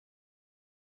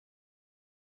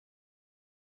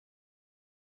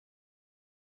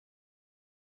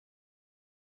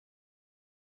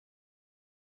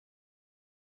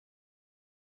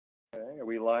Okay, are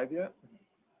we live yet?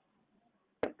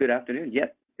 Good afternoon. Yes,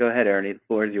 go ahead, Ernie. The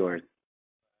floor is yours.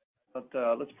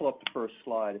 Let's pull up the first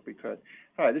slide if we could.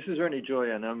 Hi, this is Ernie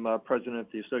Joyan. I'm president of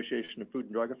the Association of Food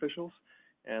and Drug Officials,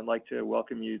 and I'd like to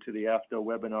welcome you to the AFDO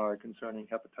webinar concerning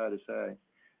hepatitis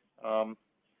A.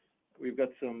 We've got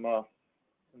some,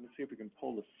 let me see if we can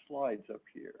pull the slides up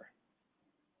here.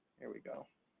 Here we go.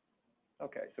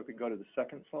 Okay, so if we go to the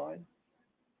second slide.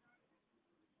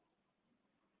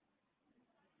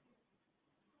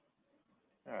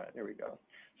 All right, there we go.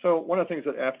 So one of the things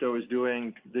that AFDO is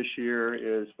doing this year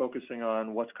is focusing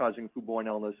on what's causing foodborne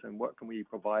illness and what can we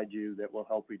provide you that will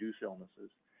help reduce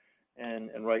illnesses. And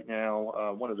right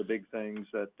now, one of the big things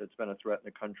that's been a threat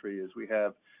in the country is we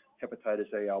have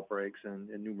hepatitis A outbreaks in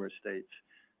numerous states.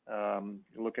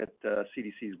 Look at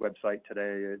CDC's website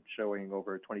today, it's showing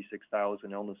over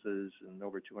 26,000 illnesses and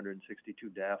over 262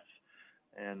 deaths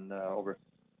and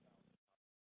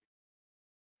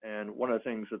And one of the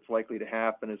things that's likely to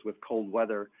happen is with cold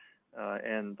weather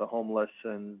and the homeless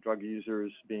and drug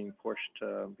users being pushed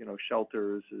to,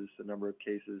 shelters, is the number of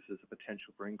cases is a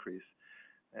potential for increase.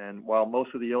 And while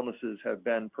most of the illnesses have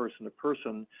been person to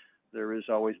person, there is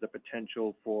always the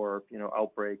potential for,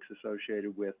 outbreaks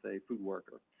associated with a food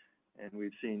worker. And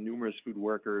we've seen numerous food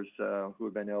workers who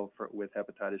have been ill with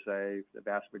hepatitis A. The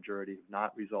vast majority have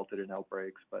not resulted in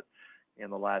outbreaks, but in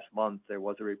the last month, there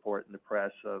was a report in the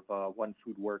press of one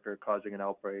food worker causing an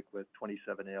outbreak with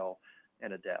 27 ill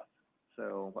and a death.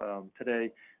 So today,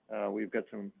 we've got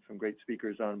some great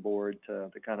speakers on board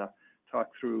to kind of talk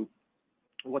through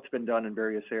what's been done in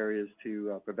various areas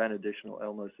to prevent additional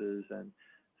illnesses and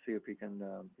see if we can,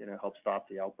 help stop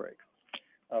the outbreak.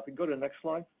 If we can go to the next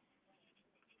slide.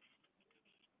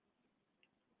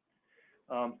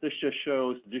 This just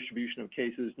shows the distribution of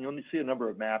cases. You'll see a number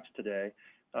of maps today.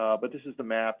 But this is the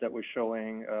map that was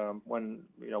showing when,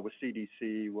 with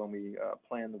CDC when we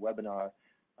planned the webinar.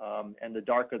 And the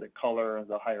darker the color,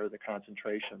 the higher the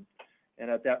concentration. And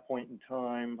at that point in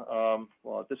time,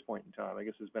 at this point in time, I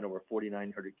guess there's been over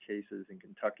 4,900 cases in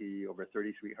Kentucky, over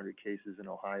 3,300 cases in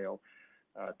Ohio,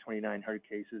 2,900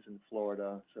 cases in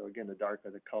Florida. So again, the darker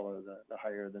the color, the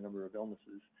higher the number of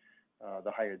illnesses,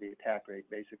 the higher the attack rate,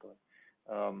 basically.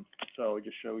 So it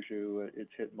just shows you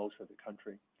it's hit most of the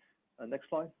country. Next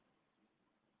slide.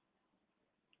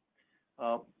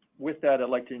 With that, I'd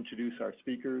like to introduce our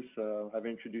speakers. I've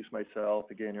introduced myself.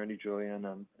 Again, Ernie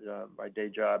Joyan. My day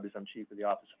job is I'm chief of the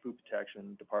Office of Food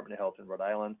Protection, Department of Health in Rhode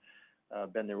Island.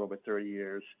 Been there over 30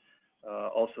 years.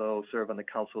 Also serve on the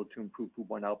Council to Improve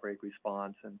Foodborne Outbreak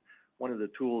Response. And one of the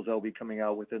tools that will be coming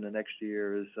out within the next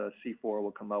year is C4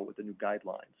 will come out with the new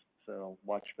guidelines. So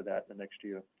watch for that in the next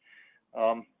year.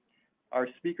 Our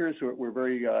speakers, we're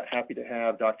very happy to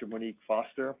have Dr. Monique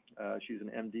Foster. She's an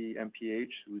MD, MPH,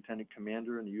 Lieutenant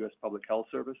Commander in the U.S. Public Health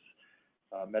Service,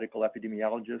 medical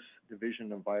epidemiologist,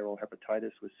 Division of Viral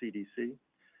Hepatitis with CDC.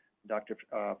 Dr.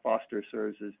 Foster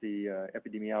serves as the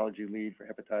epidemiology lead for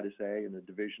hepatitis A in the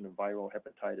Division of Viral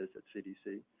Hepatitis at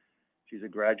CDC. She's a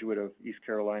graduate of East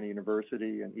Carolina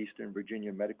University and Eastern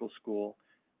Virginia Medical School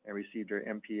and received her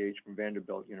MPH from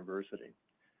Vanderbilt University.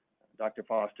 Dr.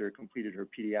 Foster completed her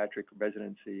pediatric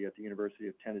residency at the University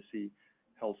of Tennessee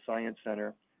Health Science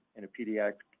Center and a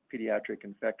pediatric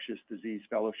infectious disease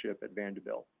fellowship at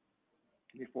Vanderbilt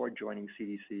before joining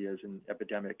CDC as an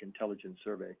epidemic intelligence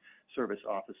service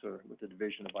officer with the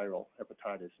Division of Viral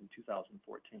Hepatitis in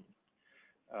 2014.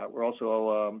 We're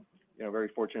also very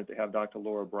fortunate to have Dr.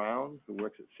 Laura Brown, who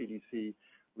works at CDC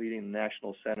leading the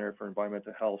National Center for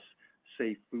Environmental Health's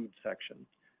Safe Food section.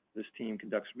 This team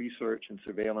conducts research and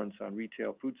surveillance on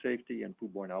retail food safety and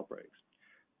foodborne outbreaks.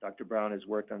 Dr. Brown has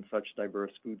worked on such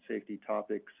diverse food safety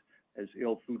topics as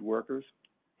ill food workers,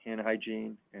 hand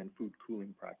hygiene, and food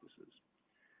cooling practices.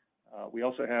 We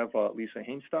also have Lisa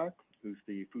Hainstock, who's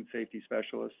the Food Safety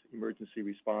Specialist, Emergency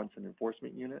Response and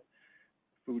Enforcement Unit,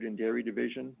 Food and Dairy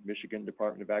Division, Michigan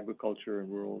Department of Agriculture and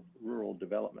Rural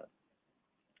Development.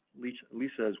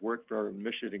 Lisa has worked for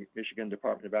Michigan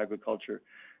Department of Agriculture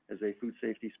as a food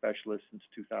safety specialist since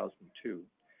 2002.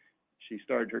 She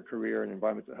started her career in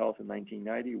environmental health in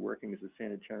 1990, working as a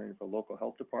sanitarian for a local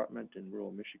health department in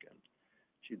rural Michigan.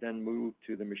 She then moved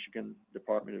to the Michigan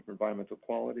Department of Environmental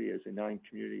Quality as a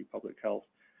non-community public health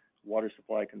water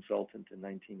supply consultant in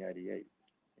 1998.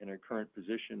 In her current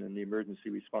position in the Emergency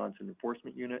Response and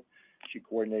Enforcement Unit, she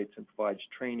coordinates and provides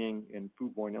training in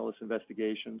foodborne illness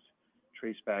investigations,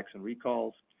 tracebacks and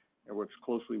recalls, and works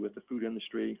closely with the food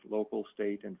industry, local,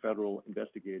 state, and federal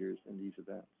investigators in these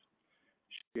events.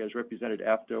 She has represented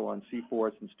AFDO on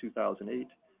C4 since 2008,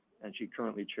 and she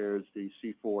currently chairs the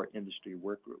C4 Industry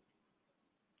Work Group.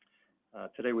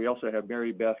 Today we also have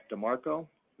Mary Beth DeMarco,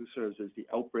 who serves as the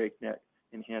Outbreak Net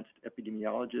Enhanced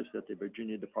Epidemiologist at the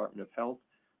Virginia Department of Health,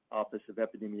 Office of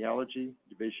Epidemiology,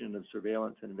 Division of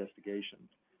Surveillance and Investigations.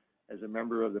 As a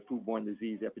member of the Foodborne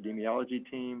Disease Epidemiology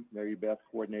Team, Mary Beth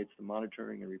coordinates the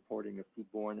monitoring and reporting of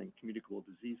foodborne and communicable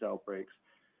disease outbreaks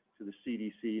to the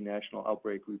CDC National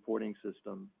Outbreak Reporting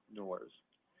System, NORS.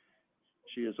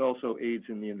 She also aids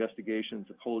in the investigations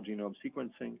of whole genome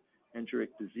sequencing, enteric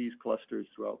disease clusters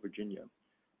throughout Virginia,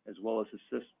 as well as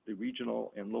assists the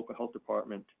regional and local health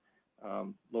department,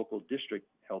 local district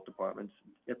health departments,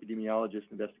 epidemiologist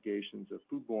investigations of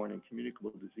foodborne and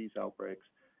communicable disease outbreaks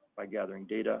by gathering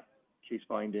data, case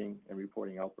finding, and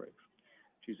reporting outbreaks.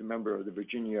 She's a member of the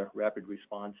Virginia Rapid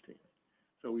Response Team.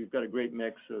 So we've got a great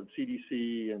mix of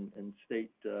CDC and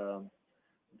state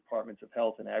departments of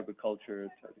health and agriculture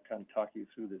to kind of talk you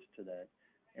through this today.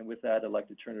 And with that, I'd like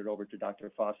to turn it over to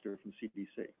Dr. Foster from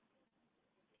CDC.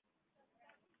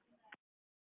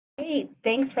 Great,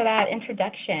 thanks for that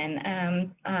introduction,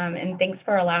 and thanks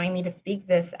for allowing me to speak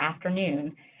this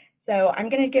afternoon. So I'm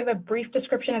going to give a brief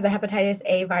description of the hepatitis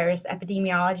A virus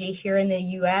epidemiology here in the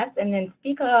U.S. and then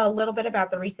speak a little bit about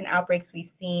the recent outbreaks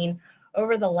we've seen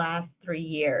over the last 3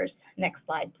 years. Next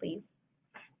slide, please.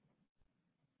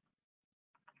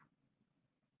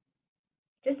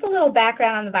 Just a little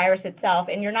background on the virus itself,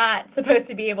 and you're not supposed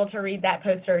to be able to read that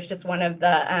poster. It's just one of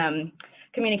the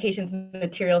communications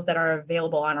materials that are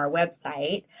available on our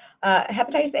website.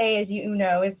 Hepatitis A, as you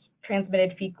know, is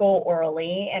transmitted fecal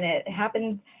orally, and it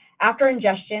happens after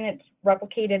ingestion. It's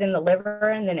replicated in the liver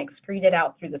and then excreted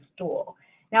out through the stool.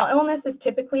 Now, illness is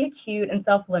typically acute and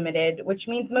self-limited, which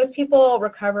means most people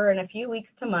recover in a few weeks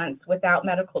to months without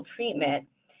medical treatment.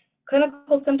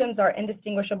 Clinical symptoms are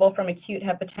indistinguishable from acute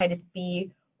hepatitis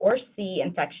B or C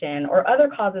infection or other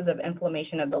causes of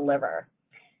inflammation of the liver.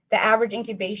 The average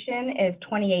incubation is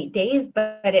 28 days,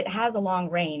 but it has a long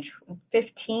range,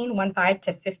 15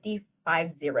 to 50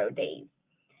 days.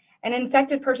 An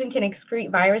infected person can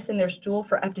excrete virus in their stool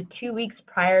for up to 2 weeks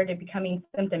prior to becoming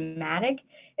symptomatic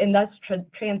and thus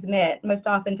transmit, most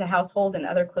often to household and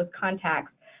other close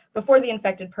contacts, before the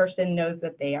infected person knows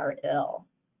that they are ill.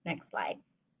 Next slide.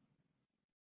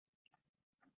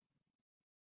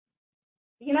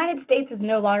 The United States is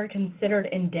no longer considered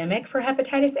endemic for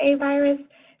hepatitis A virus.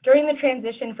 During the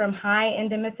transition from high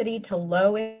endemicity to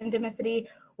low endemicity,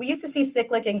 we used to see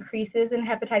cyclic increases in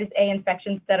hepatitis A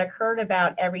infections that occurred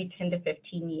about every 10 to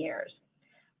 15 years.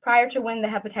 Prior to when the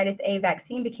hepatitis A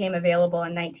vaccine became available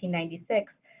in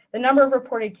 1996, the number of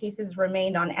reported cases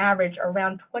remained on average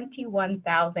around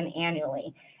 21,000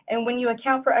 annually. And when you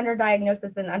account for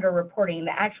underdiagnosis and underreporting,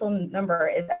 the actual number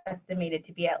is estimated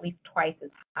to be at least twice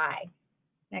as high.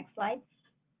 Next slide.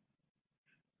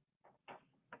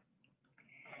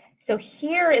 So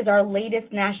here is our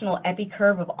latest national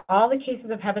EpiCurve of all the cases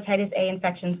of hepatitis A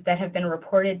infections that have been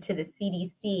reported to the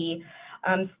CDC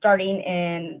starting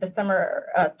in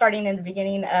the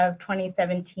beginning of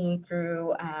 2017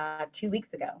 through 2 weeks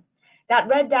ago. That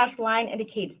red dashed line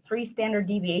indicates 3 standard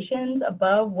deviations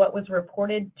above what was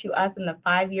reported to us in the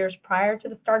 5 years prior to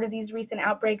the start of these recent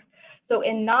outbreaks. So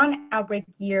in non-outbreak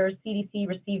years, CDC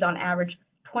received on average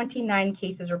 29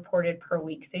 cases reported per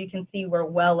week. So you can see we're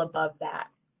well above that.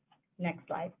 Next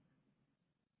slide.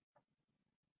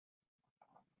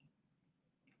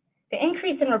 The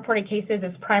increase in reported cases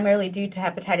is primarily due to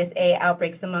hepatitis A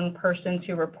outbreaks among persons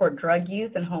who report drug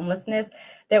use and homelessness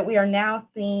that we are now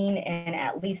seeing in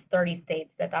at least 30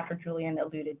 states that Dr. Julian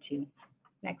alluded to.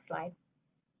 Next slide.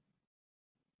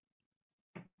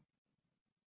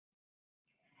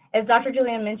 As Dr.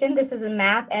 Julian mentioned, this is a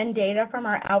map and data from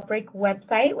our outbreak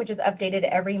website, which is updated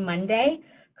every Monday.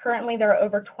 Currently, there are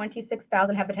over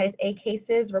 26,000 hepatitis A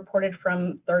cases reported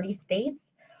from 30 states.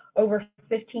 Over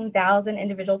 15,000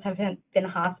 individuals have been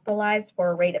hospitalized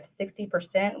for a rate of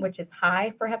 60%, which is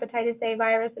high for hepatitis A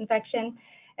virus infection.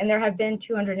 And there have been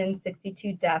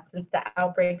 262 deaths since the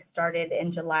outbreak started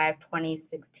in July of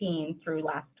 2016 through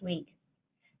last week.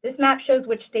 This map shows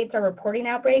which states are reporting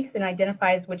outbreaks and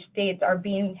identifies which states are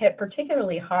being hit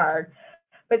particularly hard.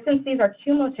 But since these are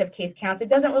cumulative case counts, it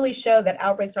doesn't really show that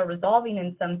outbreaks are resolving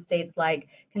in some states like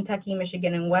Kentucky,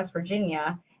 Michigan, and West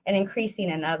Virginia, and increasing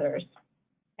in others.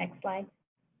 Next slide.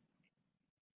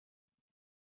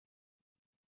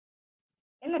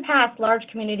 In the past, large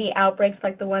community outbreaks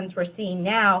like the ones we're seeing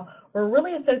now were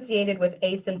really associated with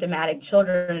asymptomatic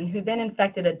children who then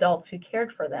infected adults who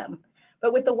cared for them.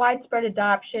 But with the widespread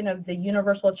adoption of the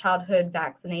universal childhood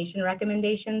vaccination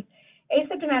recommendations,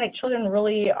 asymptomatic children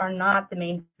really are not the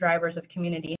main drivers of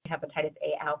community hepatitis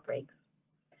A outbreaks.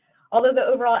 Although the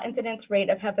overall incidence rate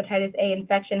of hepatitis A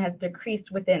infection has decreased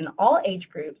within all age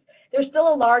groups, There's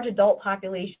still a large adult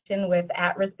population with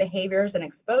at-risk behaviors and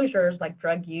exposures like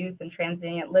drug use and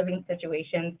transient living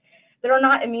situations that are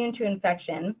not immune to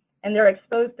infection, and they're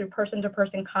exposed through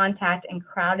person-to-person contact in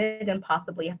crowded and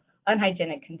possibly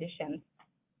unhygienic conditions.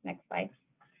 Next slide.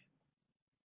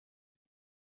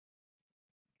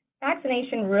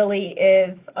 Vaccination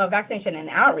and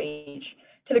outreach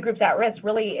to the groups at risk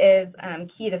really is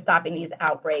key to stopping these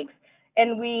outbreaks.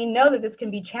 And we know that this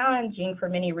can be challenging for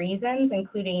many reasons,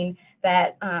 including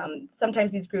that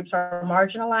sometimes these groups are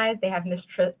marginalized, they have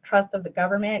mistrust of the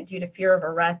government due to fear of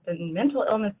arrest and mental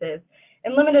illnesses,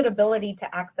 and limited ability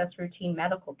to access routine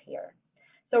medical care.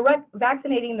 So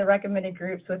vaccinating the recommended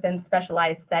groups within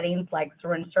specialized settings like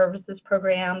syringe services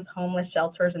programs, homeless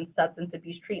shelters, and substance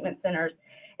abuse treatment centers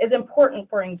is important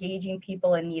for engaging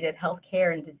people in needed health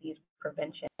care and disease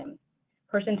prevention.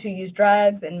 Persons who use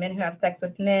drugs and men who have sex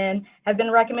with men have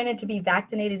been recommended to be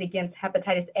vaccinated against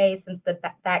hepatitis A since the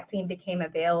vaccine became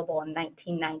available in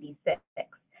 1996.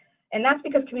 And that's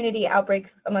because community outbreaks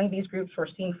among these groups were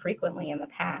seen frequently in the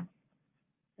past.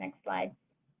 Next slide.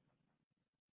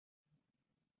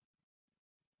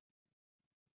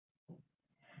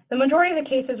 The majority of the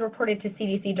cases reported to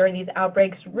CDC during these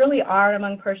outbreaks really are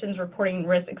among persons reporting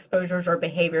risk exposures or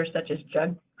behaviors such as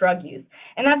drug use.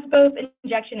 And that's both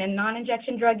injection and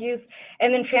non-injection drug use,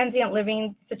 and then transient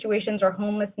living situations or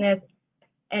homelessness,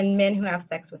 and men who have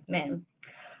sex with men.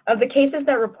 Of the cases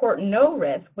that report no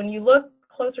risk, when you look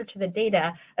closer to the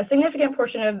data, a significant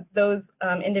portion of those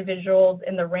individuals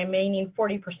in the remaining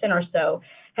 40% or so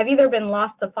have either been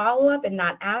lost to follow-up and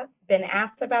not been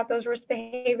asked about those risk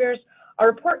behaviors, or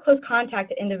report close contact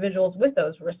to individuals with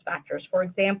those risk factors. For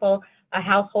example, a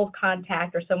household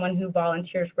contact or someone who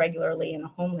volunteers regularly in a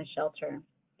homeless shelter.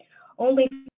 Only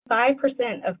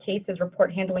 5% of cases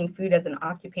report handling food as an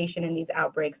occupation in these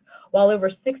outbreaks, while over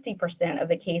 60% of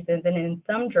the cases, and in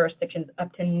some jurisdictions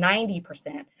up to 90%,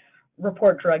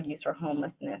 report drug use or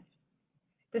homelessness.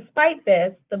 Despite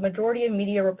this, the majority of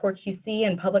media reports you see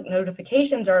and public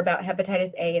notifications are about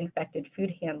hepatitis A infected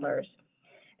food handlers.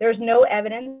 There is no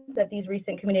evidence that these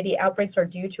recent community outbreaks are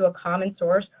due to a common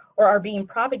source or are being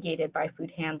propagated by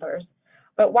food handlers.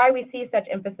 But why we see such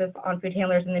emphasis on food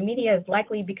handlers in the media is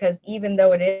likely because even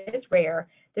though it is rare,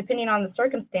 depending on the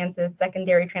circumstances,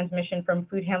 secondary transmission from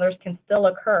food handlers can still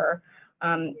occur,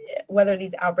 whether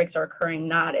these outbreaks are occurring or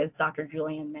not, as Dr.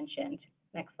 Julian mentioned.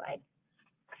 Next slide.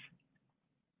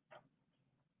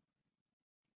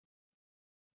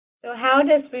 So how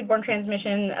does foodborne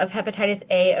transmission of hepatitis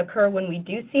A occur when we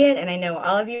do see it? And I know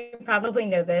all of you probably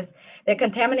know this, that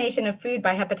contamination of food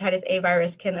by hepatitis A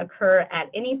virus can occur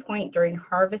at any point during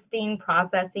harvesting,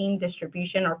 processing,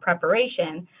 distribution, or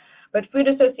preparation. But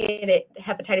food-associated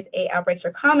hepatitis A outbreaks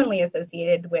are commonly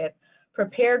associated with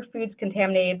prepared foods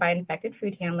contaminated by infected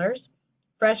food handlers,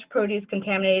 fresh produce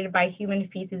contaminated by human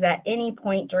feces at any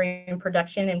point during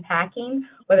production and packing,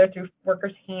 whether through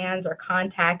workers' hands or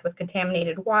contact with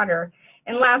contaminated water,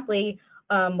 and lastly,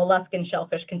 mollusk and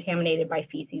shellfish contaminated by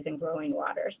feces and growing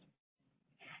waters.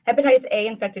 Hepatitis A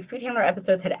infected food handler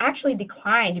episodes had actually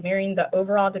declined, mirroring the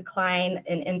overall decline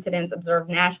in incidence observed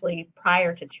nationally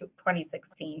prior to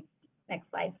 2016. Next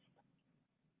slide.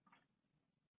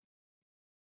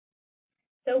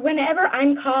 So whenever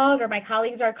I'm called or my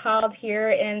colleagues are called here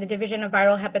in the Division of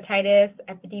Viral Hepatitis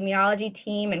epidemiology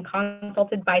team and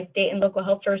consulted by state and local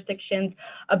health jurisdictions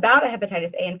about a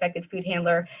hepatitis A infected food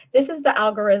handler, this is the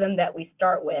algorithm that we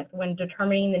start with when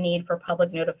determining the need for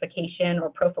public notification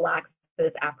or prophylaxis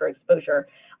after exposure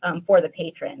for the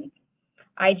patrons.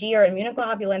 IG or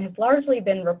immunoglobulin has largely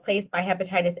been replaced by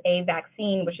hepatitis A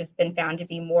vaccine, which has been found to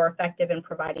be more effective in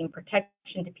providing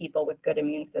protection to people with good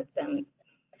immune systems.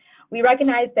 We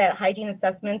recognize that hygiene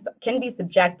assessments can be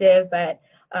subjective, but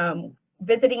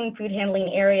visiting food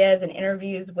handling areas and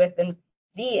interviews with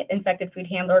the infected food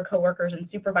handler, coworkers, and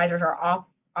supervisors are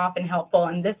often helpful,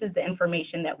 and this is the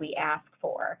information that we ask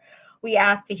for. We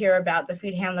ask to hear about the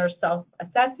food handler's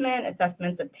self-assessment,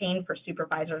 assessments obtained for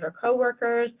supervisors or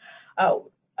coworkers,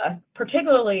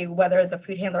 particularly whether the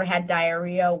food handler had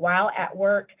diarrhea while at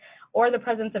work, or the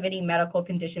presence of any medical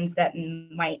conditions that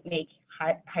might make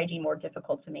hygiene more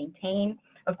difficult to maintain.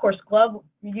 Of course, glove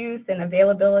use and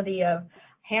availability of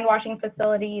hand washing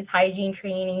facilities, hygiene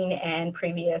training, and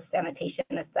previous sanitation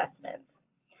assessments.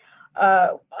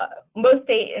 Most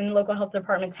state and local health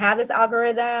departments have this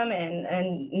algorithm,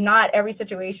 and not every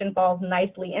situation falls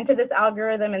nicely into this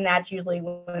algorithm, and that's usually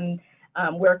when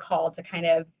we're called to kind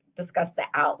of discuss the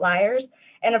outliers.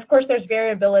 And of course, there's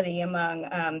variability among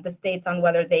the states on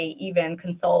whether they even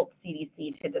consult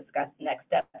CDC to discuss next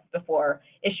steps before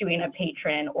issuing a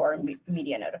patron or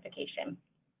media notification.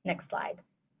 Next slide.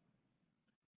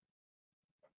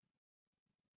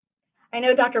 I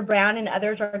know Dr. Brown and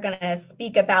others are going to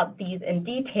speak about these in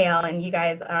detail, and you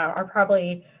guys are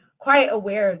probably quite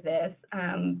aware of this.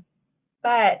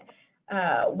 But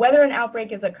whether an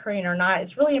outbreak is occurring or not,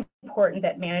 it's really important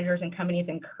that managers and companies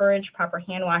encourage proper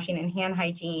hand washing and hand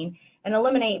hygiene and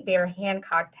eliminate bare hand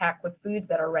contact with foods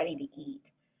that are ready to eat.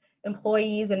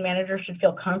 Employees and managers should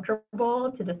feel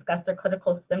comfortable to discuss their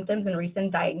clinical symptoms and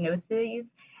recent diagnoses,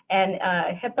 and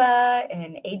HIPAA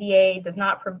and ADA does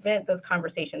not prevent those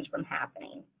conversations from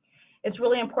happening. It's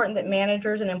really important that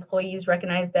managers and employees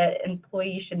recognize that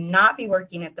employees should not be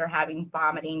working if they're having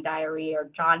vomiting, diarrhea, or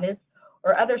jaundice,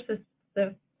 or other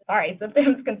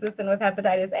symptoms consistent with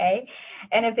hepatitis A.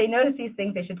 And if they notice these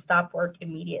things, they should stop work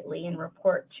immediately and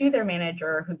report to their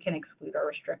manager, who can exclude or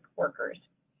restrict workers.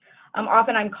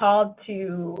 Often I'm called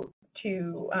to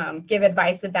give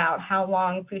advice about how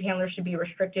long food handlers should be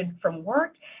restricted from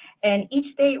work, and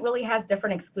each state really has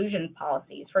different exclusion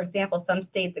policies. For example, some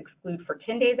states exclude for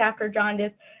 10 days after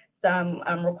jaundice, some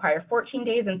require 14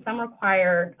 days, and some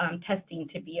require testing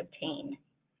to be obtained.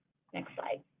 Next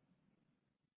slide.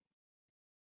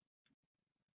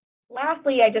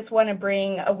 Lastly, I just want to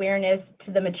bring awareness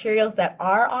to the materials that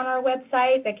are on our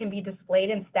website that can be displayed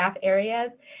in staff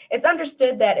areas. It's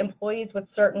understood that employees with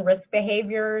certain risk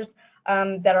behaviors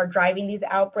that are driving these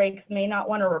outbreaks may not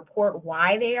want to report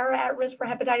why they are at risk for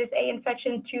hepatitis A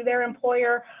infection to their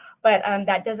employer, but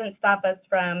that doesn't stop us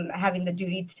from having the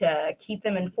duty to keep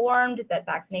them informed that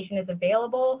vaccination is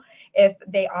available if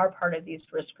they are part of these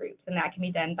risk groups. And that can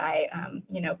be done by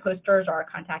posters or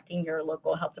contacting your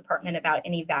local health department about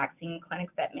any vaccine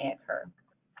clinics that may occur.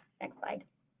 Next slide.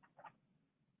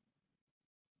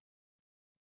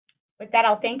 With that,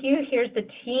 I'll thank you. Here's the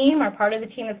team, or part of the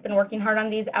team that's been working hard on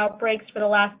these outbreaks for the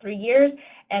last 3 years,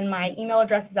 and my email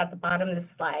address is at the bottom of the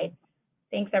slide.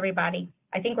 Thanks, everybody.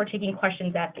 I think we're taking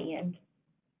questions at the end.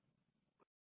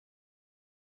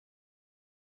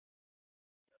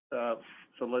 So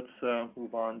let's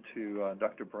move on to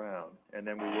Dr. Brown, and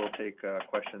then we will take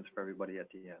questions for everybody at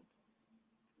the end.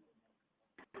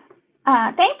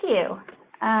 Thank you.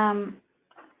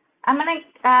 I'm going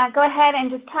to go ahead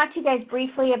and just talk to you guys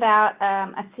briefly about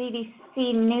a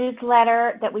CDC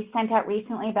newsletter that we sent out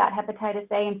recently about hepatitis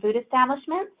A in food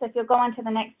establishments. So if you'll go on to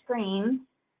the next screen.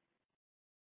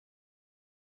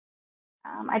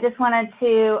 I just wanted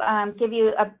to give you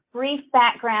a brief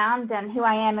background on who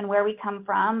I am and where we come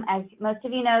from. As most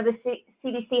of you know, the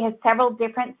CDC has several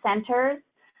different centers.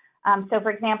 So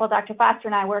for example, Dr. Foster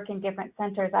and I work in different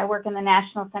centers. I work in the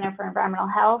National Center for Environmental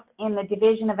Health in the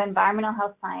Division of Environmental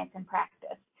Health Science and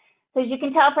Practice. So as you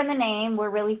can tell from the name, we're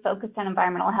really focused on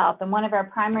environmental health. And one of our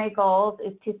primary goals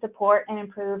is to support and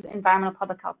improve environmental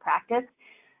public health practice.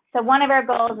 So one of our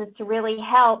goals is to really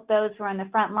help those who are on the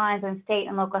front lines and state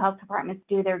and local health departments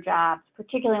do their jobs,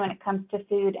 particularly when it comes to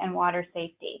food and water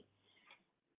safety.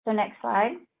 So next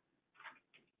slide.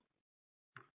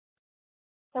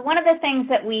 So one of the things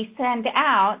that we send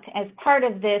out as part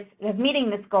of this, of meeting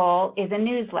this goal, is a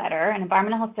newsletter, an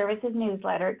Environmental Health Services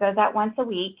newsletter. It goes out once a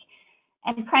week.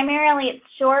 And primarily it's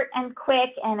short and quick,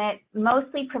 and it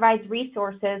mostly provides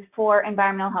resources for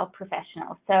environmental health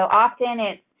professionals. So often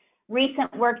it's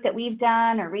recent work that we've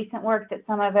done or recent work that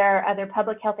some of our other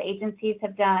public health agencies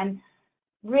have done,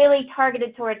 really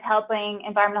targeted towards helping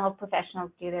environmental health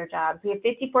professionals do their jobs. We have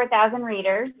 54,000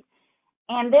 readers,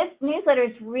 and this newsletter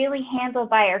is really handled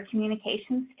by our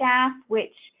communications staff,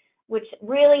 which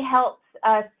really helps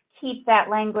us keep that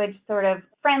language sort of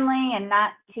friendly and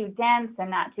not too dense and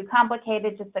not too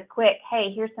complicated, just a quick,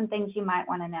 hey, here's some things you might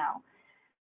want to know.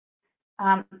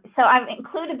 So I've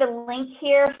included the link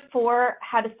here for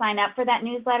how to sign up for that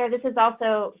newsletter. This is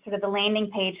also sort of the landing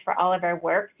page for all of our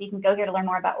work. So you can go here to learn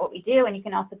more about what we do, and you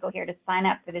can also go here to sign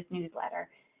up for this newsletter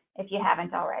if you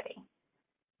haven't already.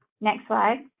 Next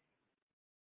slide.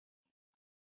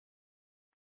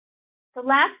 So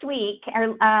last week,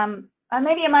 or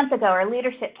maybe a month ago, our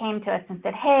leadership came to us and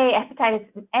said, hey, hepatitis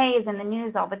A is in the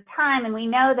news all the time, and we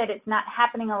know that it's not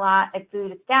happening a lot at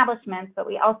food establishments, but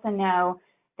we also know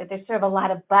that there's sort of a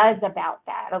lot of buzz about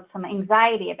that, of some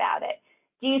anxiety about it.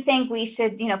 Do you think we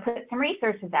should, put some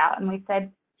resources out? And we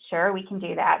said, sure, we can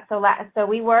do that. So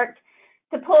we worked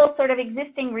to pull sort of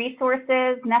existing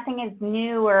resources. Nothing is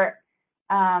new or,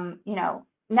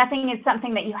 nothing is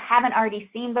something that you haven't already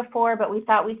seen before, but we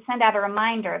thought we'd send out a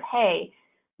reminder of, hey,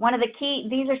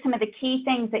 these are some of the key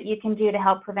things that you can do to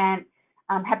help prevent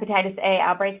hepatitis A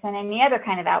outbreaks and any other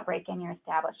kind of outbreak in your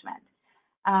establishment.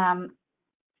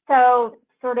 So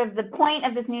sort of the point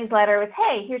of this newsletter was,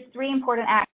 hey, here's 3 important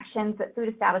actions that food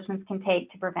establishments can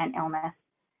take to prevent illness.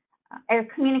 Our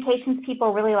communications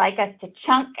people really like us to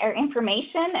chunk our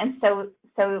information, and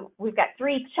so we've got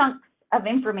 3 chunks of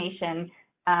information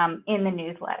in the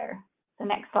newsletter. So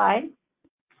next slide.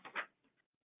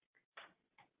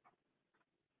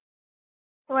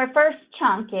 So our first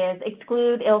chunk is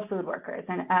exclude ill food workers,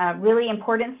 and a really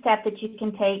important step that you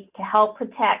can take to help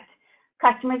protect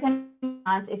customers and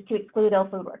restaurants is to exclude ill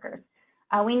food workers.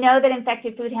 We know that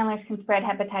infected food handlers can spread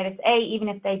hepatitis A even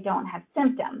if they don't have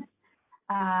symptoms.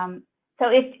 So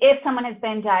if someone has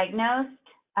been diagnosed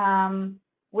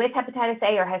with hepatitis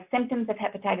A or has symptoms of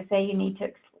hepatitis A, you need to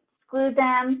exclude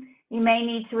them. You may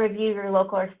need to review your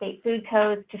local or state food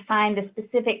codes to find the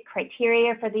specific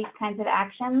criteria for these kinds of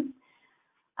actions.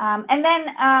 And then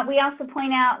we also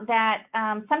point out that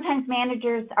sometimes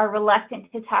managers are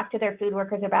reluctant to talk to their food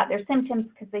workers about their symptoms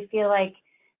because they feel like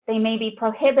they may be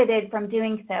prohibited from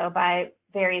doing so by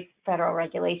various federal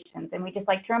regulations. And we just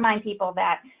like to remind people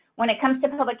that when it comes to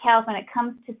public health, when it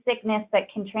comes to sickness that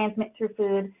can transmit through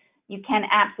food, you can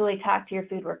absolutely talk to your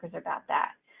food workers about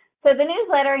that. So the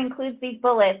newsletter includes these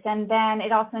bullets, and then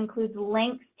it also includes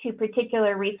links to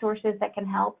particular resources that can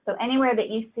help. So anywhere that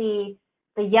you see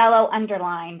the yellow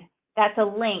underlined, that's a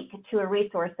link to a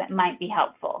resource that might be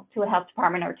helpful to a health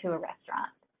department or to a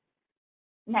restaurant.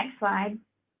 Next slide,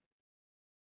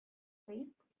 please.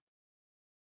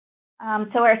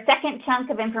 So our second chunk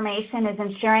of information is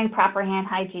ensuring proper hand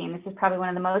hygiene. This is probably one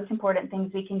of the most important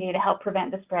things we can do to help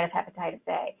prevent the spread of hepatitis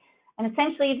A. And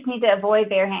essentially, you just need to avoid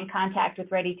bare hand contact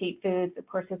with ready-to-eat foods, of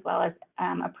course, as well as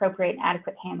appropriate and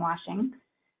adequate hand washing.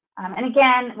 And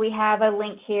again, we have a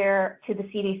link here to the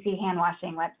CDC hand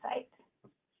washing website.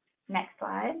 Next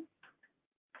slide.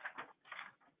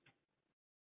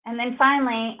 And then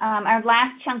finally, our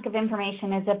last chunk of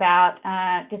information is about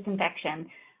disinfection.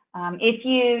 If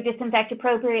you disinfect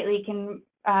appropriately, you can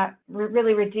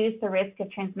really reduce the risk of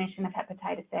transmission of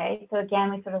hepatitis A. So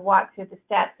again, we sort of walk through the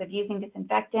steps of using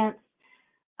disinfectants,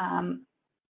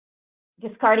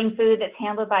 discarding food that's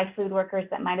handled by food workers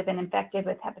that might have been infected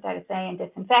with hepatitis A and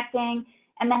disinfecting,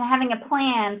 and then having a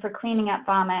plan for cleaning up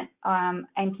vomit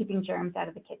and keeping germs out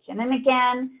of the kitchen. And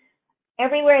again,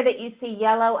 everywhere that you see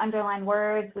yellow underlined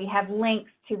words, we have links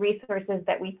to resources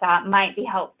that we thought might be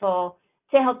helpful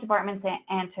to health departments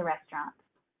and to restaurants.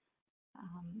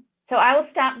 So I will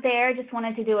stop there. Just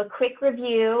wanted to do a quick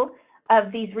review of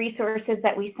these resources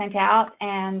that we sent out,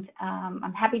 and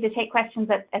I'm happy to take questions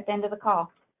at the end of the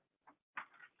call.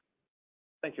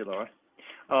 Thank you, Laura.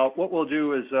 What we'll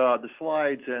do is the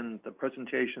slides and the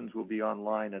presentations will be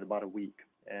online in about a week,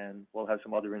 and we'll have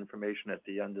some other information at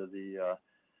the end of the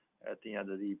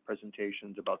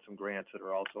presentations about some grants that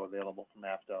are also available from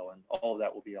AFDO, and all of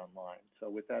that will be online. So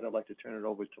with that, I'd like to turn it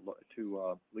over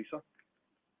to Lisa.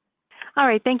 All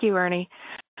right, thank you, Ernie.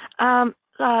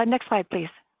 Next slide, please.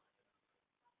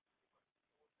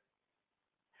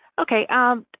 Okay,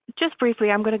 just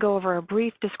briefly, I'm going to go over a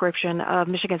brief description of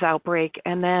Michigan's outbreak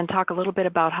and then talk a little bit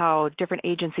about how different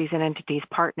agencies and entities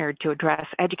partnered to address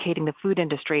educating the food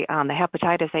industry on the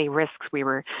hepatitis A risks we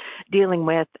were dealing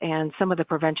with and some of the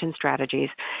prevention strategies.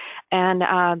 And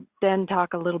then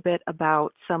talk a little bit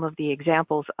about some of the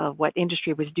examples of what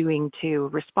industry was doing to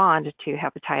respond to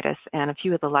hepatitis and a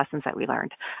few of the lessons that we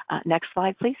learned. Next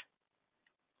slide, please.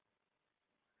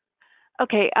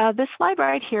 Okay, this slide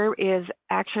right here is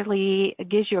actually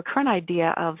gives you a current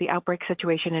idea of the outbreak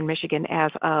situation in Michigan as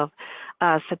of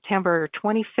September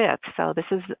 25th. So this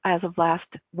is as of last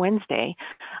Wednesday.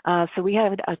 So we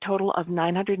had a total of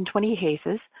 920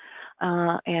 cases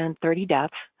and 30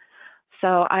 deaths.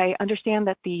 So I understand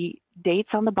that the dates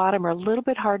on the bottom are a little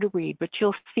bit hard to read, but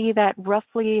you'll see that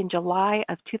roughly in July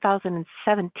of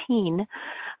 2017,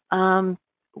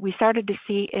 we started to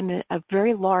see a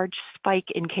very large spike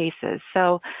in cases.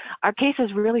 So our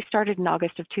cases really started in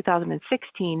August of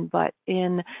 2016, but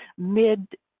in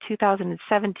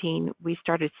mid-2017, we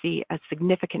started to see a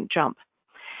significant jump.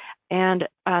 And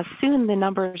soon the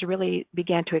numbers really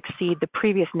began to exceed the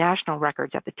previous national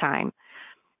records at the time.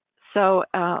 So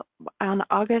on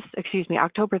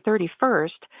October 31st,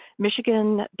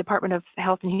 Michigan Department of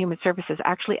Health and Human Services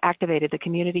actually activated the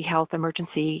Community Health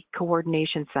Emergency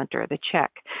Coordination Center, the CHEC,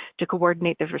 to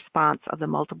coordinate the response of the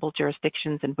multiple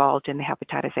jurisdictions involved in the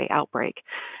hepatitis A outbreak.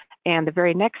 And the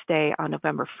very next day, on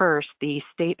November 1st, the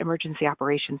State Emergency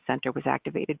Operations Center was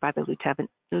activated by the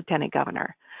Lieutenant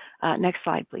Governor. Next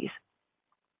slide, please.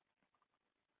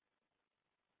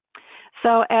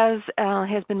 So as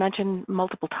has been mentioned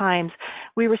multiple times,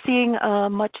 we were seeing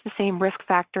much the same risk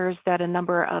factors that a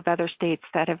number of other states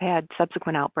that have had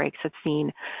subsequent outbreaks have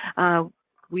seen.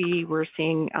 We were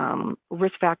seeing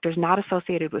risk factors not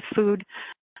associated with food,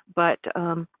 but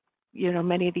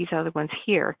many of these other ones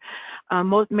here.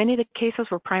 Many of the cases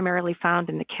were primarily found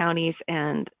in the counties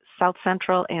and South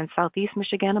Central and Southeast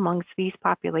Michigan amongst these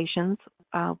populations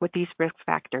with these risk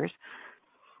factors.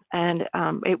 And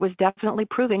it was definitely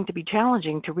proving to be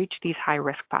challenging to reach these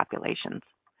high-risk populations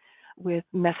with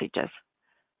messages.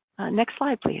 Next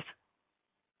slide, please.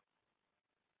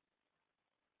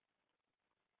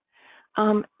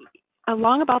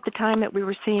 Along about the time that we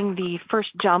were seeing the first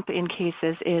jump in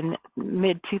cases in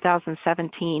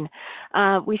mid-2017,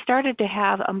 we started to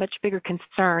have a much bigger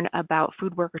concern about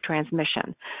food worker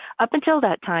transmission. Up until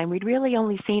that time, we'd really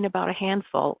only seen about a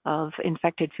handful of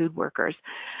infected food workers.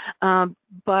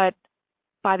 But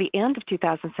by the end of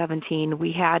 2017,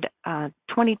 we had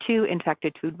 22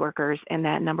 infected food workers, and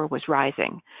that number was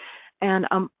rising. And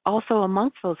also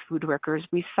amongst those food workers,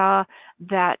 we saw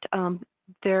that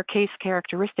their case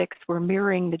characteristics were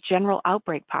mirroring the general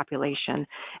outbreak population,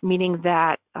 meaning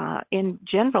that in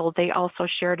general, they also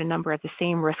shared a number of the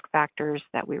same risk factors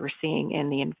that we were seeing in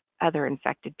the other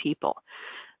infected people.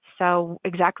 So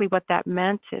exactly what that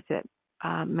meant is it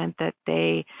meant that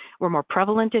they were more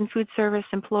prevalent in food service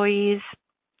employees.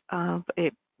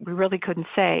 We really couldn't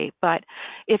say, but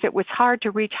if it was hard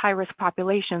to reach high-risk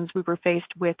populations, we were faced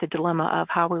with the dilemma of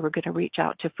how we were going to reach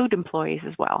out to food employees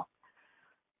as well.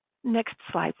 Next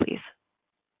slide, please.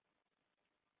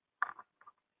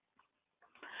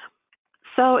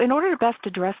 So in order to best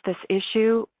address this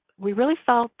issue, we really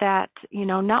felt that,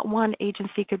 not one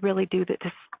agency could really do this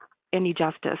any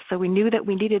justice. So we knew that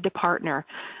we needed to partner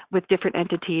with different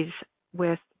entities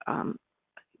with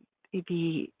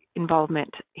the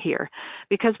involvement here,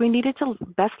 because we needed to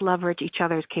best leverage each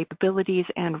other's capabilities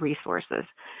and resources.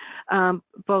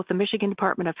 Both the Michigan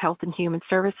Department of Health and Human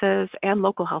Services and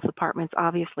local health departments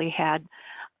obviously had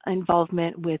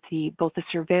involvement with both the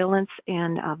surveillance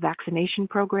and vaccination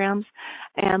programs,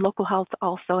 and local health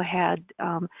also had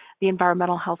the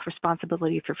environmental health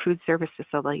responsibility for food service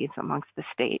facilities amongst the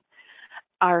state.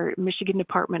 Our Michigan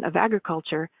Department of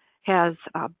Agriculture has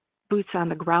boots on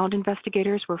the ground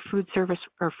investigators where food service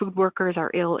or food workers are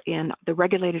ill in the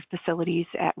regulated facilities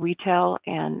at retail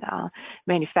and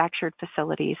manufactured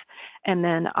facilities. And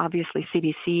then obviously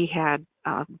CDC had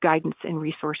guidance and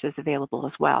resources available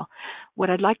as well. What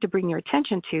I'd like to bring your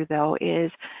attention to, though,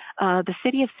 is the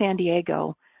city of San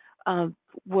Diego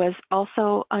was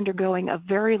also undergoing a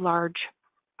very large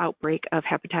outbreak of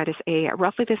hepatitis A at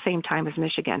roughly the same time as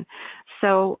Michigan.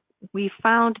 So we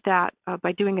found that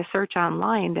by doing a search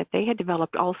online that they had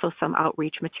developed also some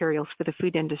outreach materials for the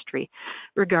food industry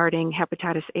regarding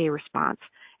hepatitis A response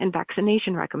and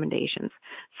vaccination recommendations.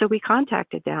 So we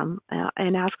contacted them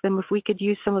and asked them if we could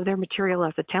use some of their material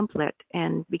as a template,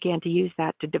 and began to use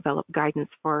that to develop guidance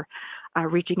for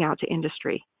reaching out to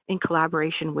industry in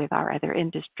collaboration with our other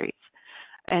industries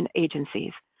and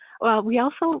agencies. Well, we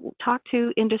also talked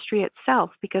to industry itself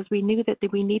because we knew that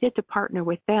we needed to partner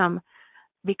with them,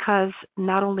 because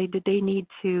not only did they need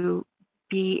to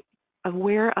be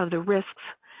aware of the risks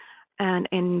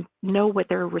and know what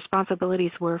their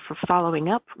responsibilities were for following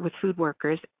up with food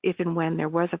workers if and when there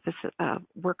was a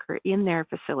worker in their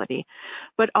facility,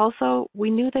 but also we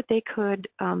knew that they could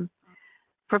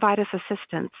provide us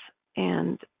assistance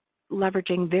and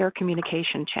leveraging their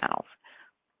communication channels.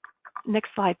 Next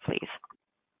slide, please.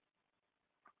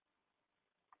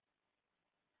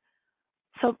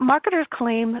 So marketers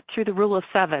claim through the rule of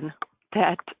 7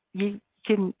 that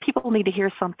people need to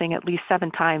hear something at least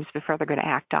 7 times before they're going to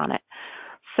act on it.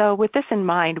 So with this in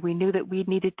mind, we knew that we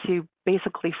needed to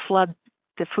basically flood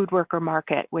the food worker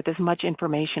market with as much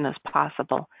information as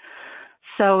possible.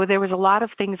 So there was a lot of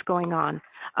things going on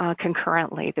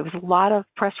concurrently. There was a lot of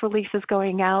press releases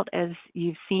going out, as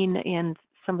you've seen in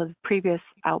some of the previous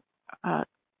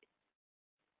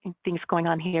things going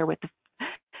on here with the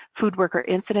food worker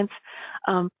incidents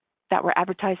that were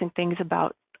advertising things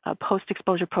about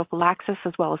post-exposure prophylaxis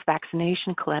as well as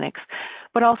vaccination clinics.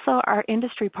 But also our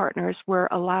industry partners were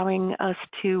allowing us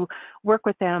to work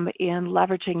with them in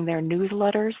leveraging their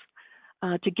newsletters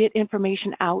to get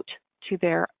information out to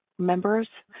their members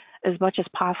as much as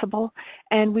possible.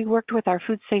 And we worked with our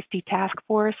food safety task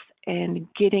force in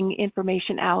getting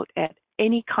information out at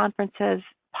any conferences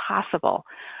possible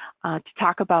to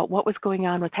talk about what was going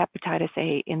on with hepatitis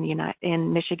A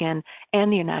in Michigan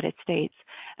and the United States,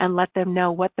 and let them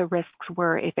know what the risks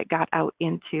were if it got out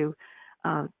into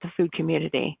the food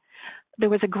community.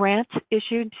 There was a grant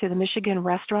issued to the Michigan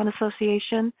Restaurant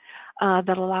Association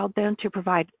that allowed them to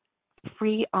provide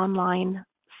free online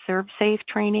ServSafe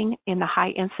training in the high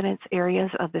incidence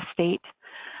areas of the state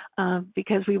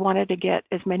because we wanted to get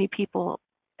as many people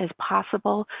as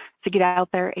possible to get out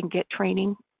there and get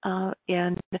training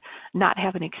and not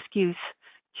have an excuse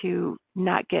to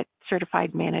not get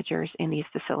certified managers in these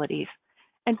facilities.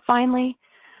 And finally,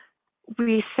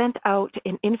 We sent out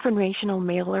an informational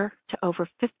mailer to over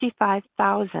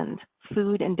 55,000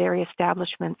 food and dairy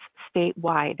establishments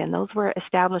statewide, and those were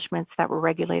establishments that were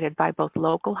regulated by both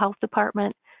local health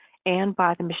department and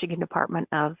by the Michigan Department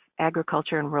of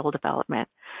Agriculture and Rural Development.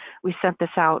 We sent this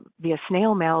out via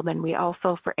snail mail, and we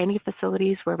also, for any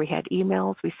facilities where we had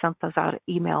emails, we sent those out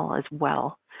email as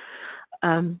well.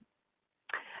 And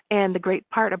the great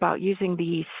part about using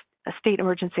these state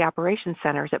emergency operations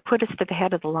centers, it put us to the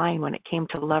head of the line when it came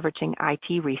to leveraging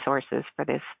IT resources for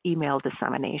this email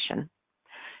dissemination.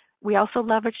 We also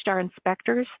leveraged our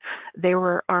inspectors. They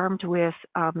were armed with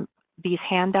these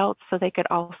handouts so they could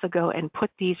also go and put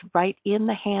these right in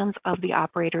the hands of the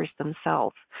operators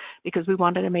themselves, because we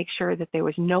wanted to make sure that there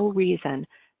was no reason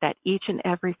that each and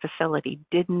every facility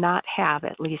did not have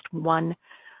at least one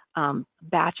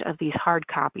batch of these hard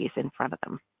copies in front of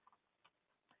them.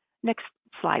 Next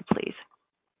slide, please.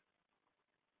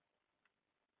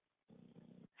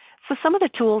 So some of the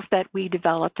tools that we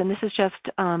developed, and this is just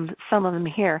some of them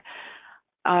here,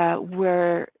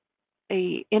 were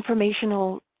a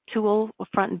informational tool, a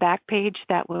front and back page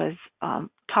that was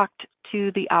talked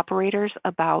to the operators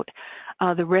about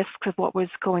the risks of what was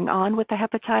going on with the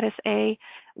hepatitis A,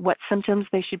 what symptoms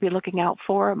they should be looking out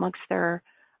for amongst their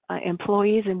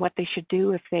employees, and what they should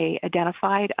do if they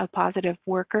identified a positive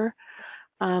worker.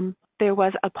 There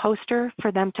was a poster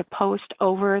for them to post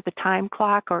over the time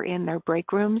clock or in their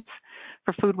break rooms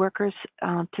for food workers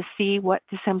to see what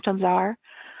the symptoms are.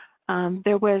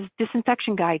 There was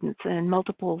disinfection guidance and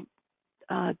multiple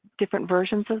different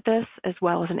versions of this, as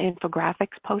well as an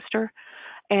infographics poster.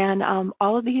 And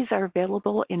all of these are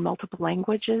available in multiple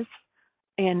languages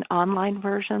in online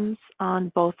versions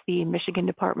on both the Michigan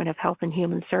Department of Health and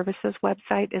Human Services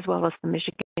website, as well as the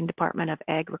Michigan Department of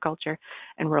Agriculture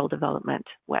and Rural Development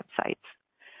websites.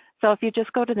 So if you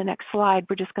just go to the next slide,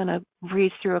 we're just going to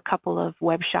read through a couple of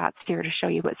web shots here to show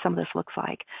you what some of this looks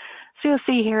like. So you'll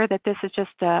see here that this is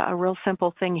just a real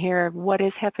simple thing here. What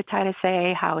is hepatitis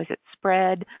A? How is it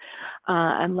spread?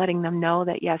 And letting them know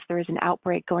that, yes, there is an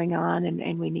outbreak going on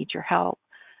and we need your help.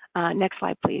 Next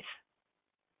slide, please.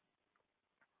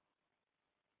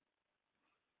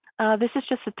 This is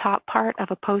just the top part of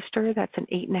a poster that's an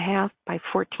 8.5 by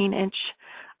 14-inch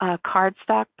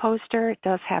cardstock poster. It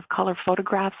does have color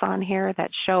photographs on here that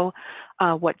show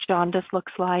what jaundice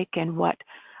looks like and what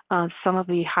some of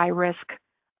the high-risk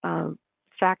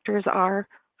factors are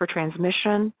for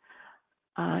transmission.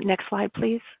 Next slide,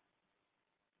 please.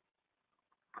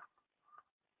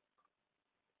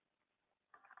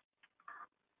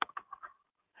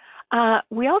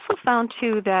 We also found,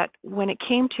 too, that when it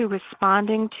came to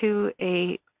responding to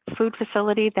a food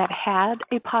facility that had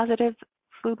a positive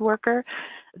food worker,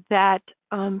 that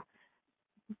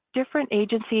different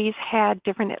agencies had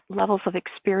different levels of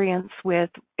experience with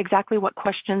exactly what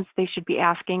questions they should be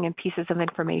asking and pieces of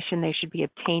information they should be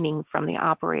obtaining from the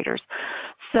operators.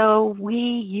 So we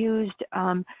used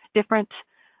different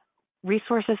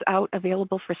resources out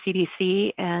available for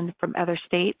CDC and from other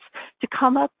states to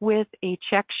come up with a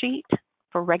check sheet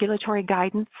for regulatory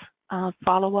guidance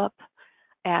follow-up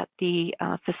at the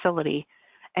facility.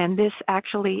 And this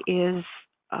actually is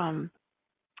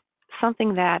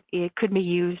something that it could be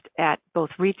used at both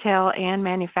retail and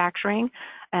manufacturing.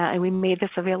 And we made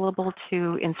this available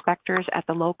to inspectors at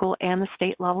the local and the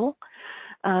state level.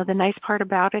 The nice part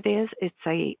about it is it's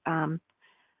a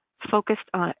focused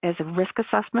on as a risk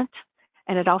assessment,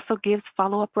 and it also gives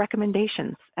follow-up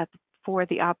recommendations for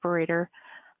the operator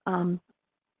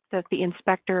that the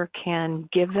inspector can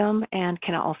give them, and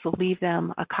can also leave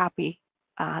them a copy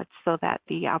so that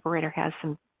the operator has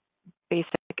some basic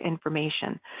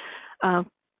information.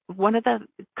 One of the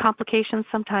complications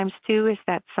sometimes too is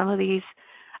that some of these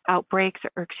outbreaks,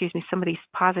 or excuse me, some of these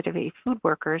positive food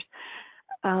workers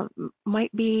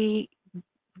might be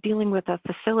dealing with a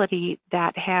facility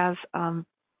that has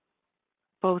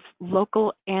both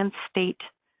local and state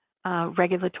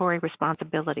regulatory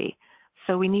responsibility.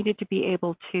 So we needed to be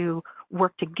able to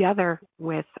work together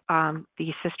with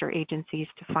the sister agencies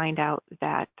to find out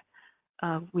that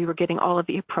we were getting all of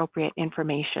the appropriate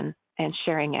information and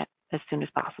sharing it as soon as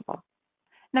possible.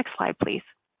 Next slide, please.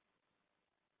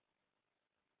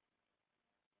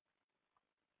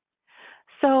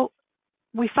 So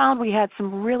we found we had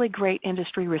some really great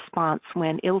industry response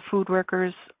when ill food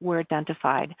workers were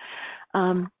identified.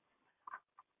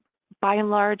 By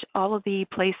and large, all of the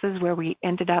places where we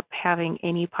ended up having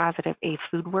any positive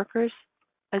food workers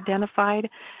identified,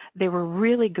 they were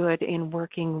really good in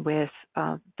working with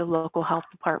the local health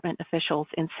department officials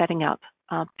in setting up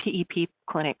PEP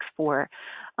clinics for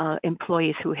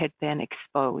employees who had been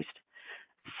exposed.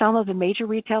 some of the major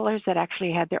retailers that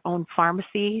actually had their own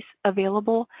pharmacies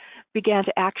available began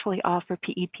to actually offer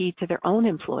PEP to their own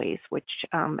employees, which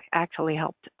actually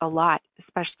helped a lot,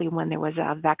 especially when there was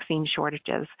vaccine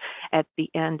shortages at the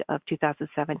end of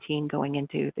 2017 going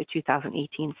into the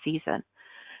 2018 season.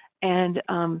 And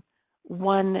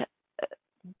one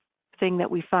thing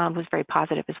that we found was very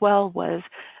positive as well was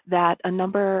that a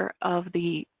number of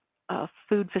the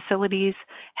food facilities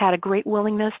had a great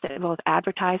willingness to both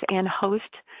advertise and host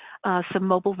some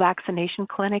mobile vaccination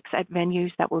clinics at venues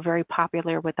that were very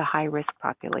popular with the high-risk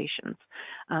populations,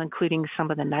 including some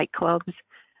of the nightclubs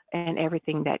and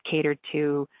everything that catered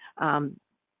to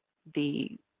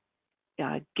the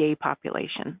gay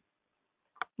population.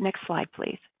 Next slide,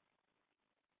 please.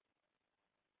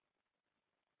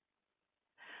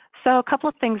 So a couple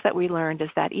of things that we learned is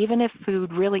that even if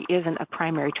food really isn't a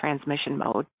primary transmission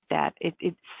mode, that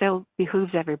it still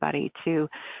behooves everybody to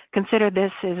consider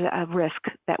this as a risk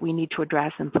that we need to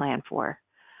address and plan for.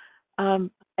 And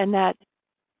that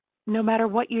no matter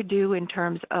what you do in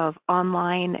terms of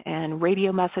online and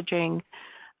radio messaging,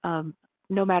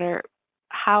 no matter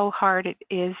how hard it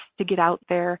is to get out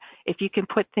there, if you can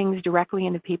put things directly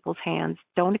into people's hands,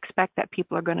 don't expect that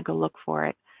people are going to go look for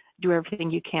it. Do everything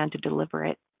you can to deliver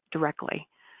it directly.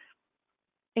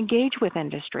 Engage with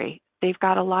industry. They've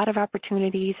got a lot of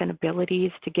opportunities and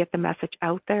abilities to get the message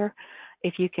out there.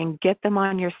 If you can get them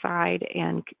on your side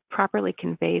and properly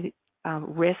convey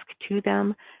risk to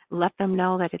them, let them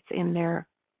know that it's in their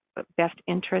best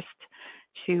interest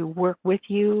to work with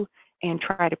you and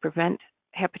try to prevent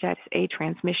hepatitis A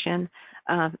transmission,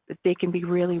 they can be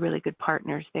really, really good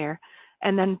partners there.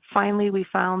 And then finally, we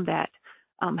found that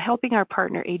helping our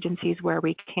partner agencies where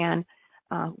we can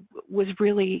was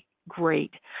really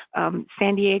great.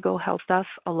 San Diego helped us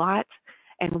a lot,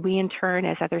 and we in turn,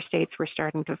 as other states were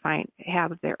starting to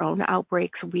have their own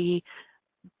outbreaks, we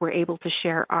were able to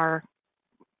share our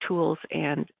tools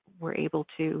and were able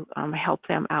to help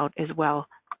them out as well.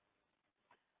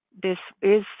 This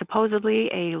is supposedly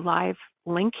a live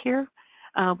link here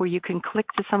where you can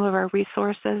click to some of our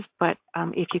resources, but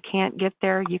if you can't get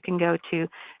there, you can go to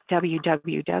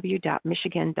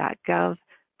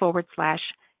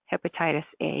www.michigan.gov/hepatitis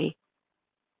A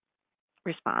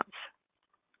response.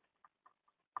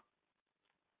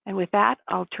 And with that,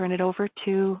 I'll turn it over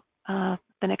to the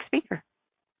next speaker.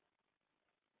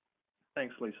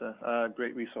 Thanks, Lisa.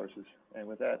 Great resources. And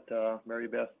with that, Mary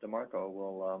Beth DeMarco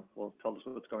will tell us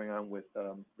what's going on with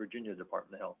Virginia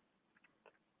Department of Health.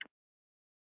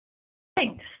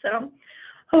 Thanks. So,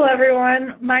 hello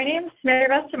everyone. My name is Mary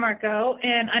Beth DeMarco,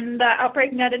 and I'm the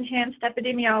Outbreak Net Enhanced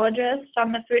Epidemiologist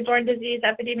on the Foodborne Disease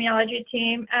Epidemiology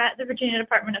team at the Virginia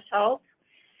Department of Health.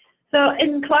 So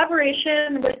in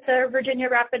collaboration with the Virginia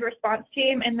Rapid Response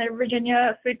Team and the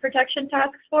Virginia Food Protection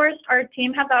Task Force, our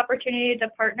team had the opportunity to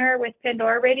partner with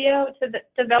Pandora Radio to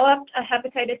develop a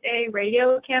hepatitis A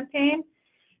radio campaign.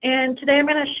 And today I'm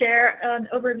going to share an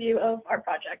overview of our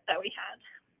project that we had.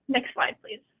 Next slide,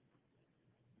 please.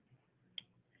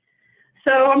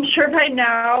 So I'm sure by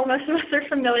now most of us are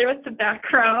familiar with the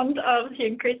background of the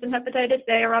increase in hepatitis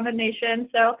A around the nation.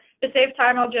 So to save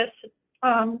time, I'll just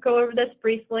go over this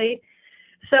briefly.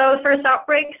 So the first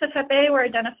outbreaks of Hep A were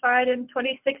identified in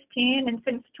 2016, and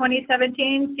since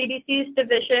 2017, CDC's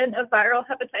Division of Viral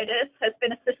Hepatitis has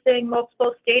been assisting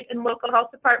multiple state and local health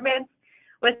departments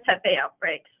with Hep A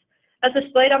outbreaks. As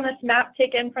displayed on this map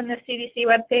taken from the CDC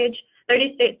webpage,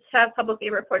 30 states have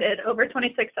publicly reported over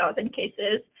 26,000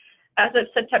 cases as of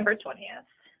September 20th.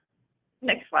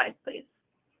 Next slide, please.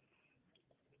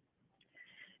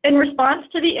 In response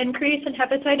to the increase in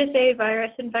hepatitis A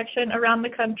virus infection around the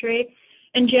country,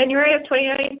 in January of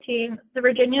 2019, the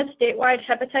Virginia statewide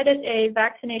hepatitis A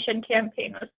vaccination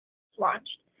campaign was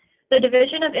launched. The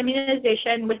Division of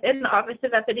Immunization within the Office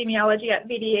of Epidemiology at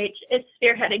VDH is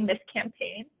spearheading this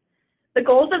campaign. The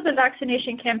goals of the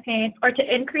vaccination campaign are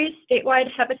to increase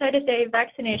statewide hepatitis A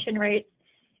vaccination rates,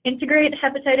 integrate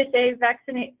hepatitis A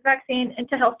vaccine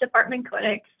into health department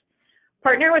clinics,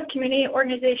 partner with community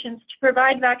organizations to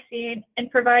provide vaccine,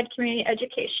 and provide community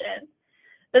education.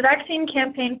 The vaccine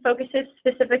campaign focuses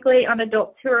specifically on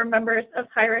adults who are members of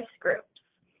high-risk groups.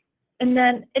 And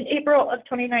then in April of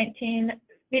 2019,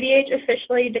 VDH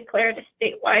officially declared a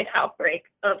statewide outbreak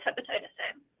of hepatitis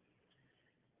A.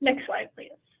 Next slide,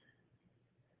 please.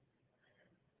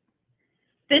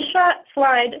 This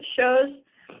slide shows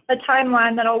a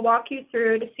timeline that I'll walk you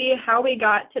through to see how we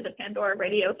got to the Pandora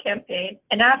Radio campaign,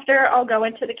 and after I'll go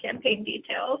into the campaign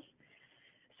details.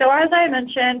 So as I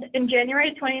mentioned, in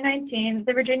January 2019,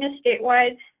 the Virginia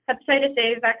statewide hepatitis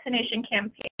A vaccination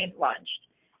campaign launched.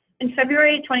 in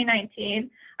February 2019,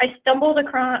 I stumbled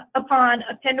upon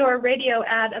a Pandora radio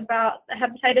ad about the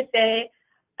hepatitis A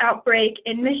outbreak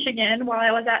in Michigan while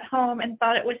I was at home and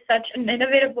thought it was such an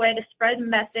innovative way to spread the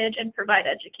message and provide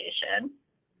education.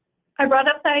 I brought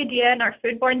up the idea in our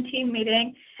foodborne team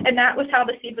meeting, and that was how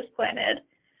the seed was planted.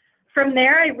 From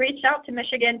there, I reached out to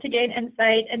Michigan to gain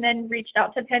insight and then reached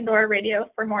out to Pandora Radio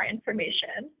for more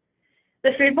information.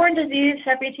 The foodborne disease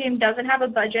HEPI team doesn't have a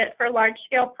budget for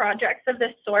large-scale projects of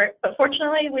this sort, but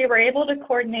fortunately, we were able to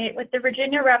coordinate with the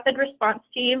Virginia Rapid Response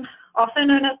Team, also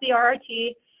known as the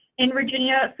RRT, in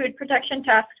Virginia Food Protection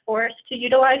Task Force to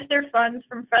utilize their funds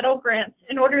from federal grants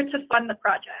in order to fund the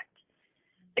project.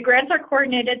 The grants are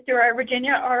coordinated through our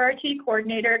Virginia RRT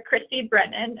coordinator, Christy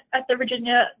Brennan, at the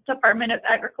Virginia Department of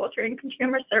Agriculture and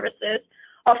Consumer Services,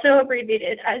 also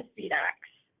abbreviated as VDACS.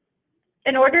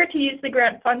 In order to use the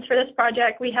grant funds for this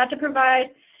project, we had to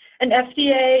provide an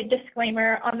FDA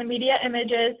disclaimer on the media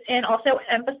images and also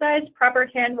emphasize proper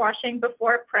hand washing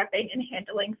before prepping and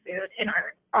handling food in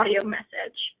our audio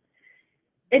message.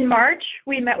 In March,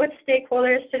 we met with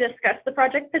stakeholders to discuss the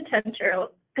project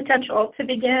potential to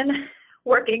begin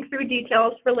working through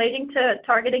details relating to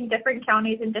targeting different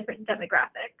counties and different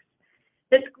demographics.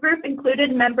 This group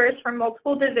included members from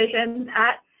multiple divisions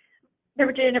at the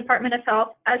Virginia Department of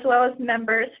Health, as well as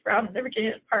members from the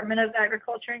Virginia Department of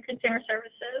Agriculture and Consumer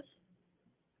Services.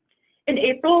 In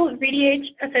April, VDH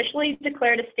officially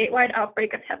declared a statewide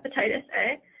outbreak of hepatitis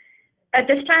A. At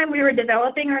this time, we were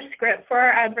developing our script for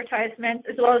our advertisements,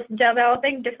 as well as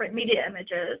developing different media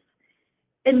images.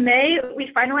 In May,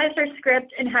 we finalized our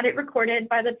script and had it recorded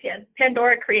by the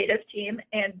Pandora creative team,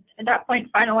 and at that point,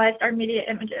 finalized our media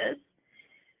images.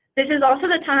 This is also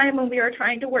the time when we were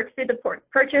trying to work through the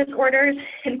purchase orders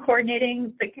and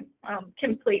coordinating the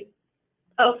complete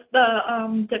of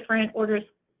the different orders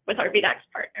with our VDACS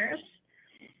partners.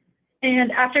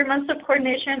 And after months of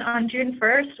coordination, on June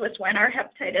 1st was when our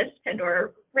Hepatitis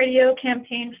Pandora radio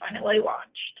campaign finally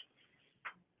launched.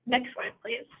 Next slide,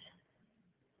 please.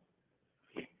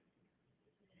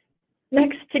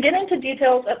 Next, to get into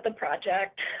details of the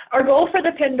project, our goal for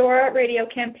the Pandora radio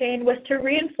campaign was to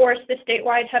reinforce the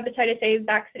statewide hepatitis A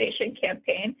vaccination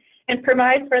campaign and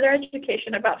provide further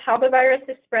education about how the virus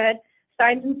is spread,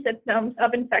 signs and symptoms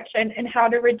of infection, and how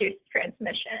to reduce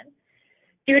transmission.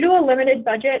 Due to a limited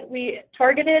budget, we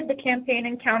targeted the campaign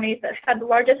in counties that had the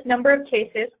largest number of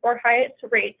cases or highest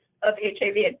rates of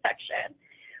HIV infection.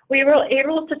 We were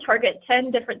able to target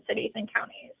 10 different cities and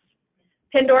counties.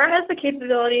 Pandora has the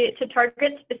capability to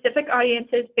target specific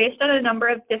audiences based on a number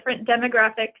of different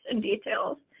demographics and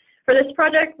details. For this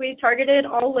project, we targeted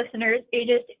all listeners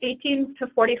ages 18 to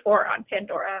 44 on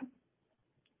Pandora.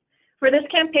 For this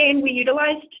campaign, we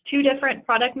utilized two different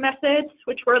product methods,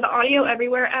 which were the audio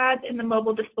everywhere ads and the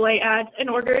mobile display ads, in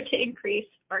order to increase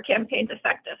our campaign's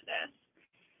effectiveness.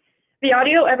 The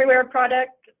audio everywhere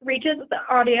product reaches the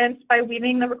audience by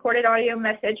weaving the recorded audio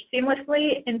message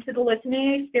seamlessly into the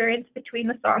listening experience between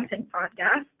the songs and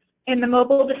podcasts. And the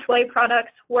mobile display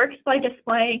products works by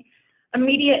displaying a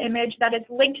media image that is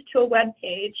linked to a web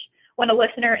page when a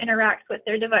listener interacts with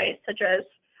their device, such as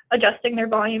adjusting their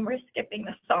volume or skipping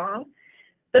the song.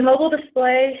 The mobile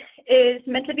display is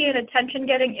meant to be an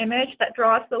attention-getting image that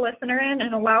draws the listener in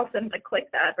and allows them to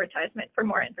click the advertisement for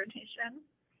more information.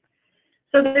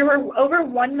 So there were over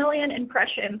 1 million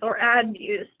impressions or ad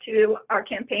views to our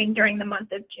campaign during the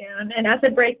month of June. And as a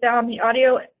breakdown, the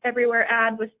audio everywhere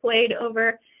ad was played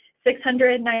over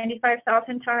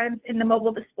 695,000 times, and the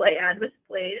mobile display ad was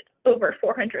played over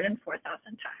 404,000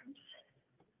 times.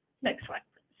 Next slide,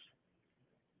 please.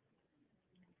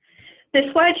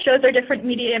 This slide shows our different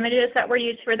media images that were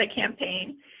used for the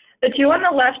campaign. The two on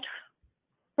the left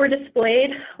were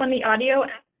displayed when the audio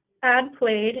ad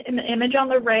played, and the image on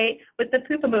the right with the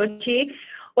poop emoji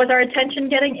was our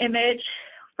attention-getting image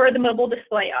for the mobile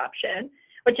display option,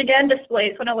 which again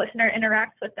displays when a listener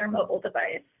interacts with their mobile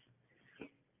device.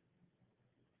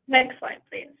 Next slide,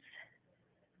 please.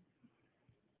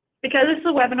 Because this is a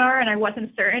webinar and I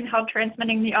wasn't certain how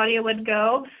transmitting the audio would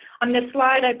go, on this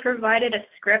slide I provided a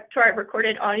script to our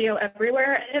recorded audio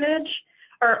everywhere image,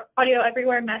 or audio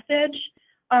everywhere message,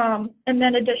 and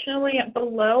then additionally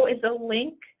below is a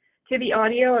link to the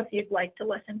audio if you'd like to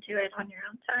listen to it on your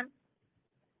own time.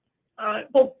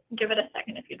 We'll give it a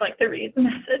second if you'd like to read the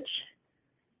message.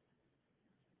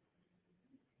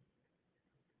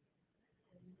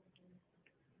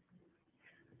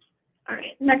 All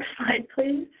right, next slide,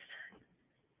 please.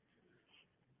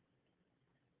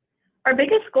 Our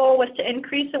biggest goal was to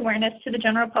increase awareness to the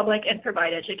general public and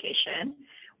provide education.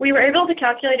 We were able to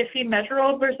calculate a few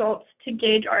measurable results to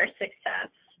gauge our success.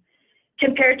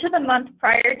 Compared to the month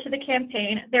prior to the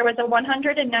campaign, there was a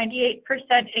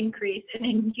 198% increase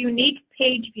in unique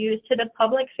page views to the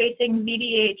public-facing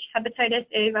VDH hepatitis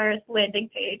A virus landing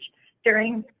page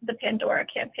during the Pandora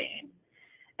campaign.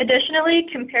 Additionally,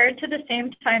 compared to the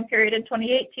same time period in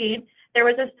 2018, there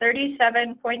was a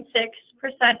 37.6%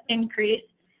 increase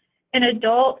in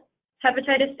adult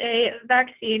hepatitis A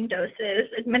vaccine doses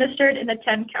administered in the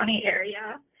 10-county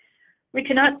area. We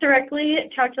cannot directly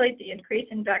calculate the increase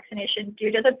in vaccination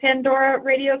due to the Pandora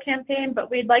radio campaign,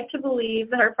 but we'd like to believe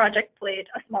that our project played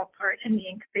a small part in the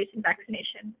increase in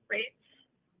vaccination rates.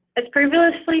 As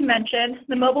previously mentioned,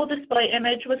 the mobile display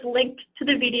image was linked to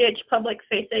the VDH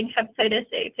public-facing hepatitis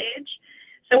A page.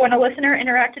 So when a listener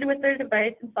interacted with their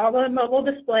device and saw the mobile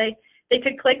display, they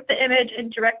could click the image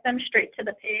and direct them straight to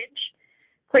the page.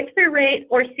 Click-through rate,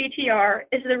 or CTR,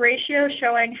 is the ratio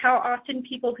showing how often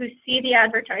people who see the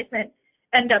advertisement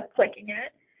end up clicking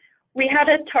it. We had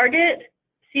a target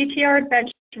CTR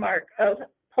benchmark of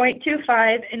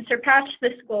 0.25 and surpassed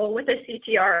this goal with a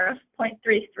CTR of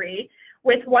 0.33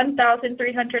 with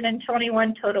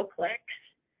 1,321 total clicks.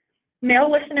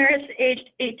 Male listeners aged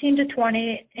 18 to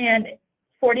 20 and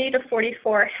 40 to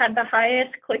 44 had the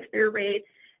highest click-through rate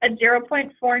at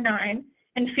 0.49,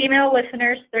 and female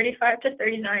listeners 35 to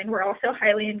 39 were also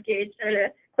highly engaged at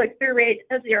a click-through rate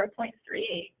of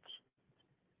 0.38.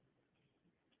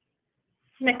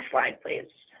 Next slide, please.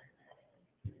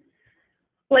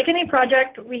 Like any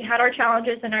project, we had our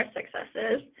challenges and our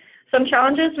successes. Some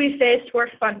challenges we faced were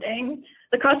funding.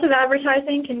 The cost of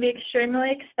advertising can be extremely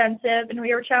expensive, and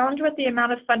we were challenged with the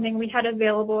amount of funding we had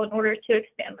available in order to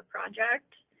expand the project.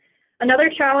 Another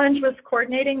challenge was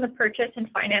coordinating the purchase and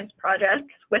finance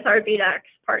projects with our VDAX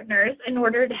partners in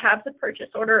order to have the purchase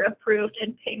order approved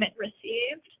and payment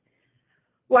received.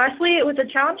 Lastly, it was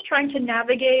a challenge trying to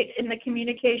navigate in the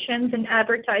communications and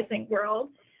advertising world.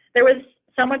 There was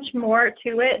so much more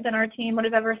to it than our team would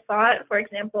have ever thought. For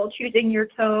example, choosing your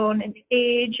tone and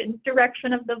age and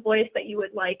direction of the voice that you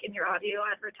would like in your audio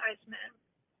advertisement.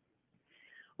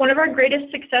 One of our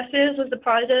greatest successes was the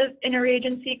positive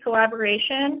interagency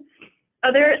collaboration.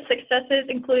 Other successes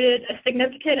included a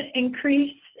significant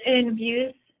increase in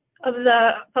views of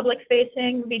the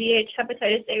public-facing VDH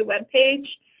hepatitis A webpage,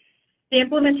 the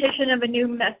implementation of a new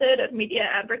method of media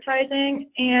advertising,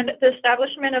 and the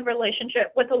establishment of a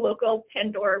relationship with a local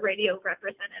Pandora radio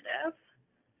representative.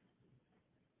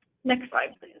 Next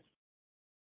slide, please.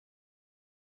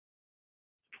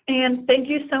 And thank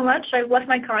you so much. I've left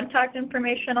my contact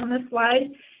information on this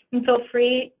slide, and feel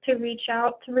free to reach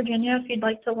out to Virginia if you'd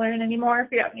like to learn any more,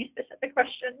 if you have any specific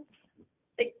questions.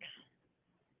 Thanks.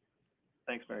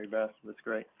 Thanks, Mary Beth. That's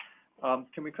great.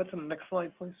 Can we cut to the next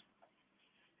slide, please?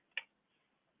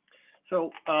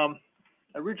 So I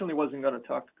originally wasn't going to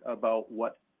talk about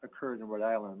what occurred in Rhode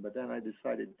Island, but then I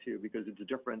decided to, because it's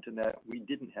different in that we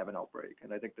didn't have an outbreak,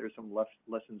 and I think there's some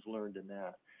lessons learned in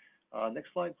that.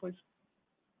 Next slide, please.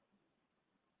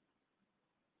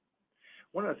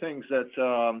 One of the things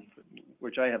that,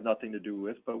 which I have nothing to do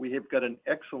with, but we have got an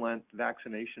excellent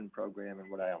vaccination program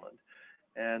in Rhode Island.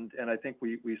 And I think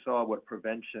we saw what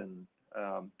prevention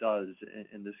does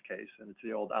in this case, and it's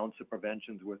the old ounce of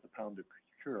prevention is worth a pound of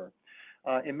cure.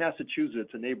 In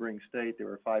Massachusetts, a neighboring state, there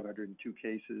were 502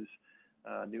 cases.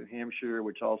 New Hampshire,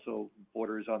 which also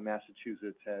borders on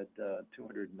Massachusetts, had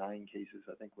 209 cases,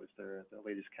 I think was their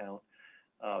latest count.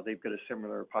 They've got a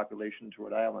similar population to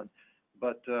Rhode Island.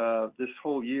 But this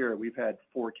whole year, we've had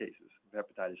 4 cases of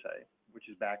hepatitis A, which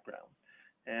is background.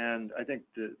 And I think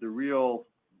the real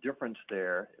difference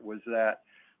there was that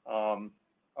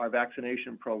our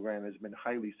vaccination program has been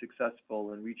highly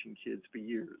successful in reaching kids for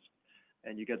years.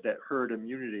 And you get that herd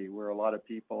immunity where a lot of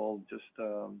people just,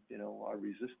 you know, are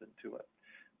resistant to it.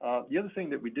 The other thing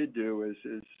that we did do is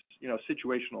you know,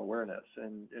 situational awareness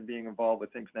and being involved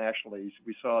with things nationally.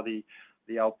 We saw the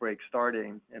outbreak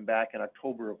starting, and back in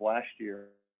October of last year,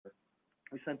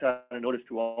 we sent out a notice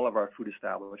to all of our food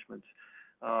establishments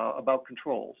about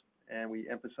controls. And we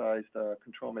emphasized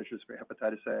control measures for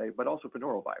hepatitis A, but also for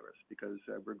norovirus, because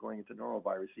we're going into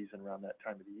norovirus season around that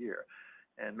time of the year.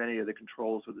 And many of the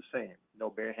controls are the same. No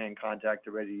bare hand contact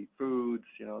to ready foods,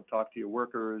 you know, talk to your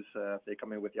workers. If they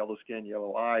come in with yellow skin,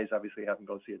 yellow eyes, obviously have them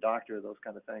go see a doctor, those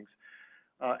kind of things.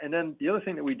 And then the other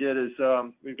thing that we did is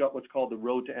we've got what's called the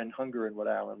Road to End Hunger in Rhode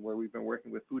Island, where we've been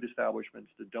working with food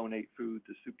establishments to donate food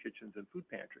to soup kitchens and food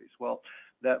pantries. Well,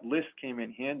 that list came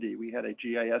in handy. We had a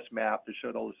GIS map that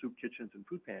showed all the soup kitchens and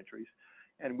food pantries,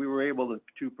 and we were able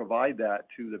to provide that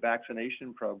to the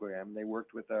vaccination program. They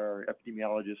worked with our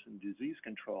epidemiologists and disease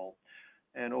control,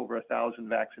 and over 1,000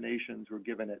 vaccinations were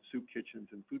given at soup kitchens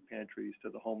and food pantries to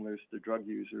the homeless, the drug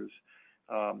users,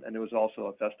 And there was also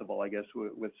a festival, I guess,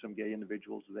 with some gay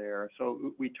individuals there.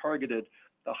 So we targeted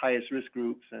the highest risk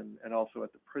groups and also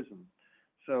at the prison.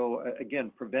 So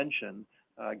again, prevention,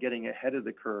 getting ahead of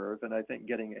the curve, and I think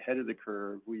getting ahead of the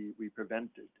curve, we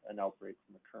prevented an outbreak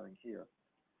from occurring here.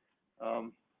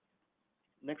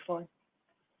 Next slide.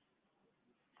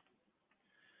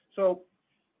 So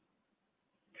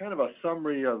kind of a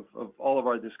summary of all of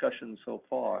our discussions so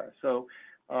far. So,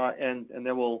 and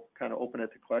then we'll kind of open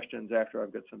it to questions after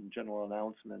I've got some general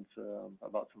announcements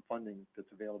about some funding that's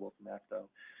available from AFDO.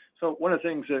 So one of the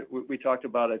things that we talked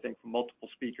about, I think, from multiple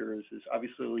speakers is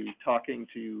obviously talking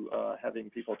to,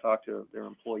 having people talk to their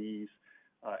employees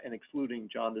and excluding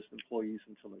jaundiced employees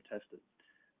until they're tested.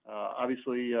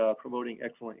 Obviously, promoting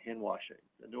excellent hand washing,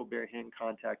 no bare hand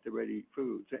contact to ready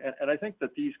foods. And I think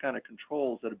that these kind of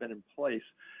controls that have been in place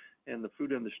in the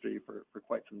food industry for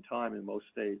quite some time in most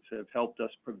states have helped us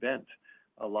prevent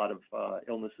a lot of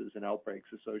illnesses and outbreaks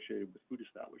associated with food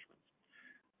establishments.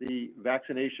 The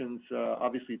vaccinations,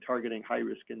 obviously targeting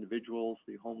high-risk individuals,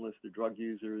 the homeless, the drug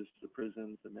users, the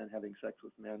prisons, the men having sex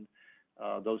with men,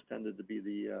 those tended to be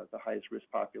the highest risk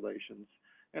populations.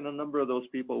 And a number of those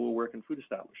people will work in food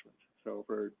establishments. So if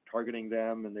we're targeting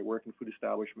them and they work in food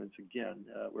establishments, again,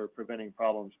 we're preventing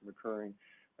problems from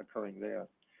occurring there.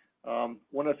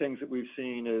 One of the things that we've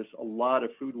seen is a lot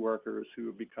of food workers who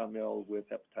have become ill with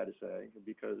hepatitis A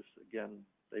because, again,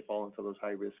 they fall into those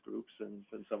high-risk groups, and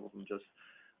some of them just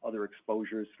other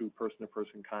exposures through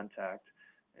person-to-person contact.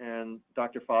 And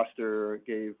Dr. Foster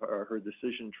gave her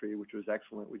decision tree, which was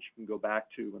excellent, which you can go back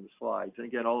to in the slides. And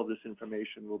again, all of this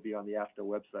information will be on the AFDO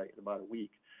website in about a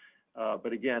week.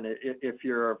 But again, if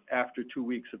you're after 2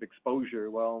 weeks of exposure,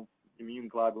 well, immune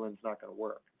globulin is not going to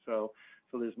work. So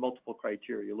there's multiple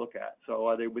criteria you look at. So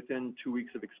are they within 2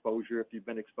 weeks of exposure? If you've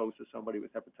been exposed to somebody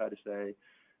with hepatitis A,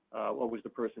 what was the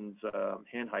person's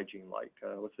hand hygiene like?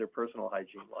 What's their personal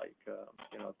hygiene like?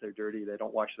 You know, if they're dirty, they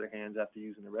don't wash their hands after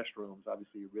using the restrooms,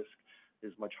 obviously your risk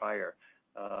is much higher.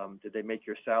 Did they make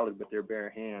your salad with their bare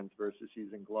hands versus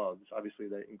using gloves? Obviously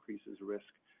that increases risk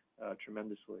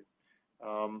tremendously.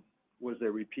 Was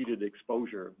there repeated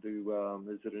exposure?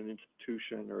 Is it an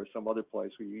institution or some other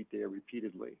place where you eat there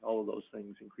repeatedly? All of those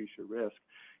things increase your risk.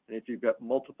 And if you've got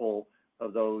multiple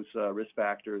of those risk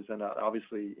factors, and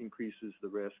obviously increases the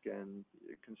risk, and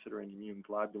considering immune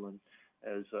globulin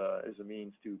as a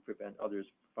means to prevent others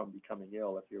from becoming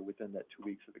ill if you're within that 2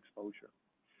 weeks of exposure.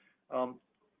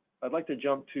 I'd like to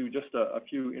jump to just a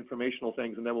few informational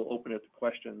things, and then we'll open it to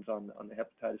questions on the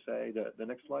hepatitis A. The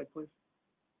next slide, please.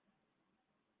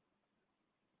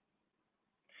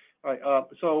 All right,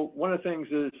 so one of the things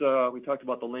is we talked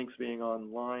about the links being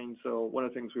online. So one of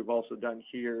the things we've also done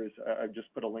here is I've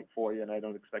just put a link for you, and I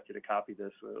don't expect you to copy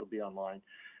this, so it'll be online.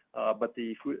 But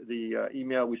the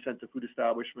email we sent to food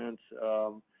establishments,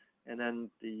 and then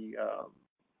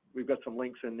we've got some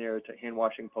links in there to hand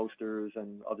washing posters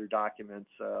and other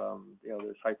documents. You know,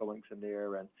 there's hyperlinks in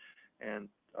there, and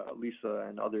Lisa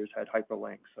and others had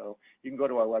hyperlinks. So you can go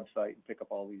to our website and pick up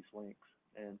all these links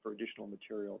and for additional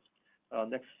materials.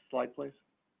 Next slide, please.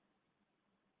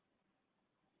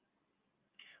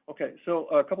 Okay, so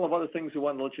a couple of other things we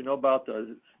wanted to let you know about.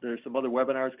 There's some other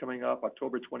webinars coming up.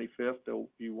 October 25th, there'll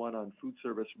be one on food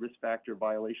service risk factor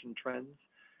violation trends.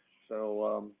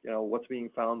 So, you know, what's being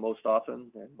found most often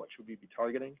and what should we be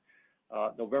targeting.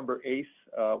 November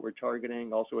 8th, we're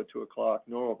targeting also at 2 o'clock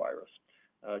norovirus.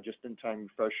 Just-in-time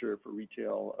refresher for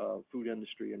retail, food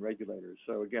industry, and regulators.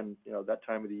 So again, you know, that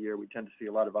time of the year, we tend to see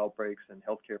a lot of outbreaks in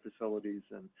healthcare facilities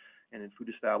and in food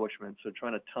establishments. So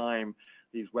trying to time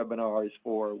these webinars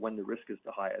for when the risk is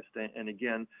the highest. And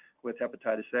again, with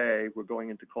hepatitis A, we're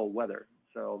going into cold weather.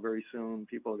 So very soon,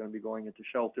 people are going to be going into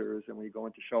shelters. And when you go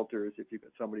into shelters, if you've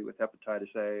got somebody with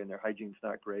hepatitis A and their hygiene's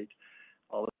not great,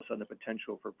 all of a sudden the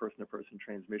potential for person-to-person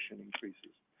transmission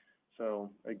increases.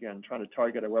 So again, trying to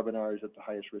target our webinars at the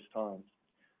highest risk times.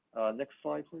 Next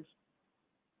slide, please.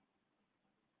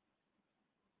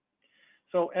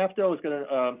 So AFDO has got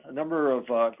a number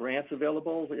of grants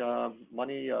available,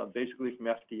 money basically from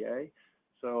FDA.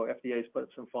 So FDA has put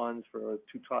some funds for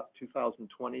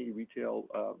 2020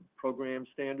 retail program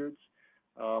standards.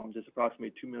 There's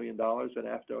approximately $2 million that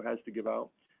AFDO has to give out.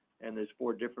 And there's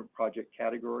 4 different project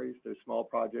categories. There's small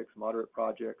projects, moderate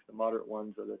projects. The moderate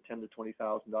ones are the $10,000 to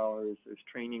 $20,000. There's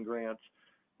training grants,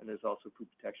 and there's also food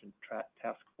protection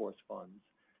task force funds.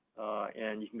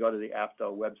 And you can go to the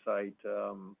AFDO website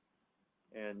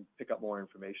and pick up more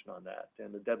information on that.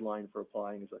 And the deadline for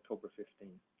applying is October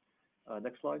 15th.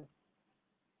 Next slide.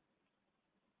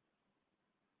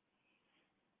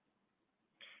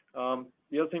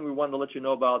 The other thing we wanted to let you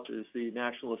know about is the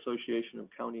National Association of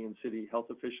County and City Health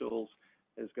Officials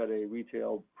has got a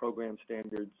retail program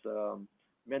standards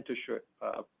mentorship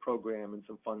program and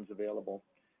some funds available.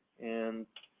 And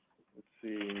let's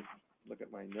see, look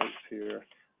at my notes here.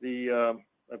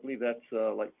 I believe that's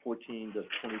like 14 to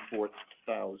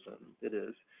 24,000. It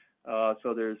is.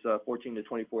 So there's 14 to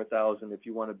 24,000 if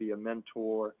you want to be a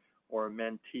mentor or a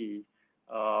mentee.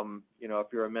 You know, if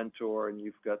you're a mentor and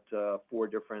you've got 4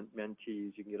 different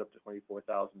mentees, you can get up to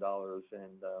 $24,000,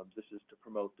 and this is to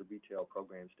promote the retail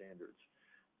program standards.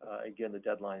 Again, the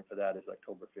deadline for that is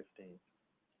October 15th.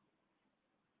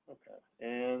 Okay,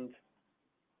 and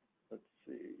let's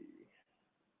see.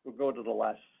 We'll go to the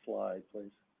last slide,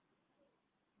 please.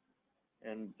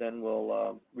 And then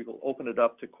we will open it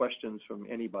up to questions from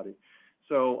anybody.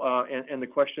 So, and the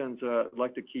questions I'd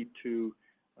like to keep to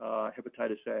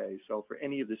hepatitis A. So for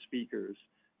any of the speakers,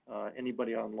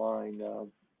 anybody online,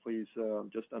 please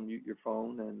just unmute your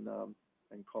phone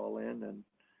and call in, and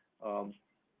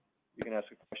you can ask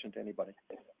a question to anybody.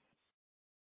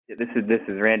 Yeah, this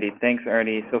is Randy. Thanks,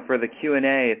 Ernie. So for the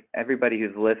Q&A, everybody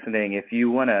who's listening, if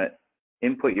you want to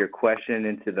input your question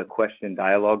into the question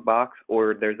dialog box,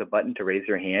 or there's a button to raise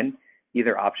your hand,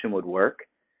 either option would work,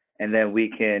 and then we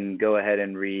can go ahead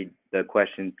and read the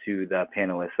question to the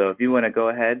panelists. So if you want to go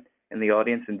ahead in the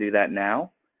audience and do that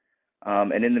now.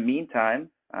 And in the meantime,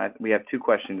 we have 2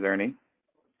 questions, Ernie.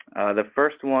 The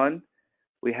first one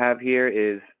we have here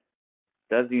is,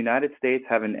 does the United States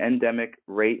have an endemic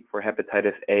rate for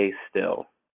hepatitis A still?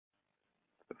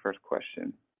 The first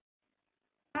question.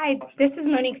 Hi, this is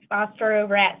Monique Foster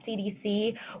over at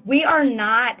CDC. We are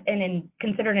not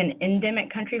considered an endemic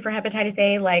country for hepatitis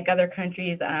A like other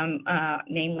countries,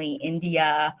 namely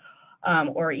India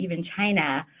or even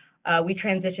China. We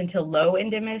transitioned to low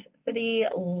endemicity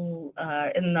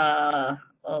in the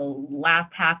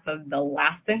last half of the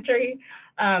last century.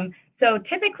 So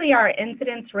typically our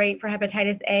incidence rate for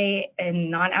hepatitis A in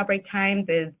non-outbreak times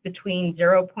is between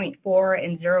 0.4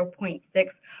 and 0.6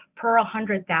 per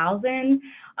 100,000.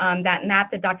 That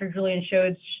map that Dr. Julian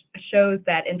shows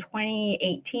that in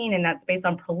 2018, and that's based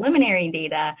on preliminary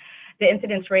data, the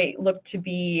incidence rate looked to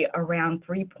be around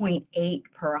 3.8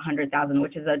 per 100,000,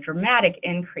 which is a dramatic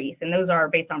increase. And those are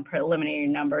based on preliminary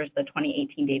numbers. The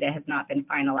 2018 data has not been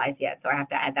finalized yet, so I have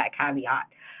to add that caveat.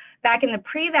 Back in the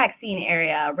pre-vaccine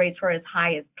area, rates were as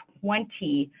high as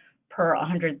 20 per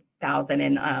 100,000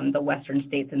 in the western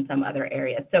states and some other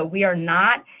areas. So we are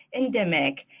not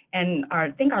endemic, and I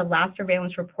think our last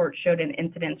surveillance report showed an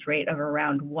incidence rate of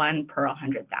around 1 per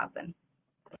 100,000.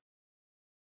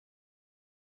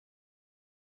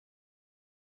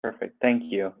 Perfect, thank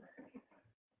you.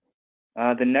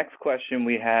 The next question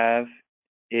we have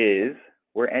is,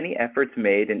 were any efforts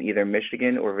made in either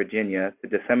Michigan or Virginia to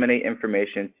disseminate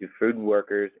information to food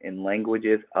workers in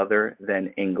languages other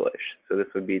than English? So this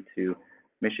would be to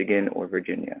Michigan or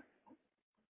Virginia.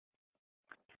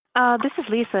 This is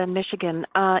Lisa in Michigan.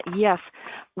 Yes,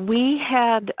 we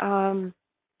had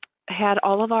had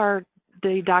all of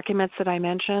the documents that I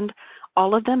mentioned.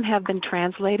 All of them have been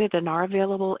translated and are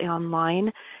available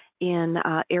online in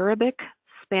Arabic,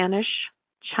 Spanish,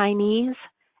 Chinese,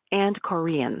 and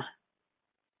Korean.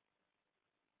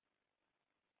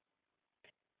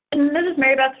 And this is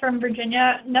Mary Beth from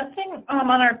Virginia. Nothing on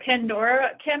our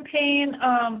Pandora campaign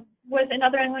was in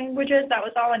other languages. That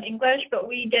was all in English, but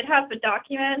we did have the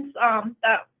documents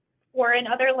that were in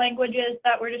other languages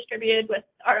that were distributed with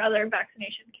our other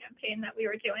vaccination campaign that we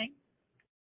were doing.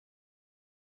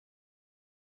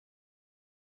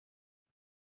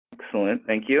 Excellent,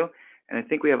 thank you. And I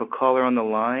think we have a caller on the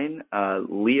line,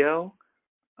 Leo.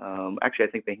 Actually,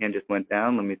 I think the hand just went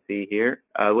down. Let me see here.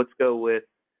 Let's go with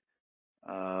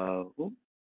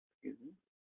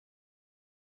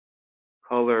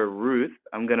caller Ruth.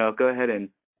 I'm gonna go ahead and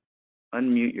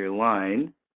unmute your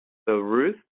line. So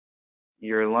Ruth,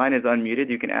 your line is unmuted.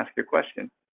 You can ask your question.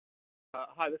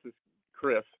 Hi, this is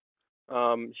Chris.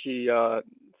 She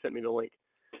sent me the link.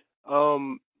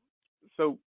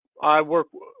 So I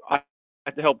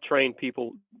have to help train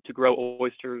people to grow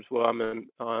oysters. Well, I'm an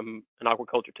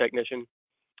aquaculture technician,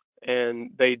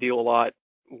 and they deal a lot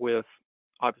with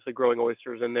obviously growing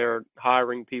oysters, and they're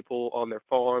hiring people on their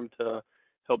farm to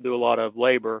help do a lot of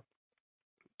labor.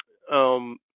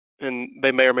 And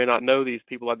they may or may not know these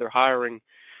people that they're hiring.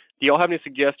 Do y'all have any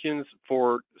suggestions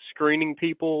for screening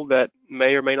people that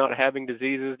may or may not having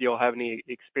diseases? Do y'all have any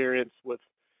experience with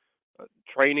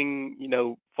training,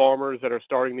 farmers that are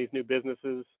starting these new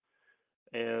businesses,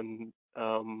 and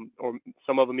or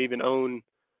some of them even own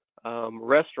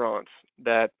restaurants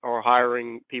that are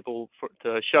hiring people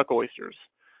to shuck oysters?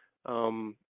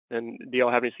 And do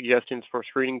y'all have any suggestions for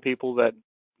screening people that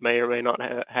may or may not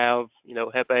have,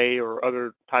 Hep A or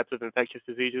other types of infectious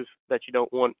diseases that you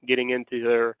don't want getting into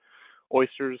their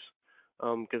oysters.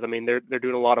 Because I mean, they're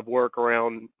doing a lot of work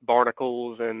around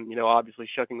barnacles, and obviously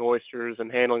shucking oysters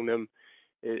and handling them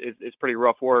is pretty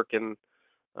rough work. And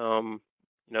I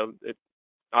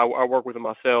work with them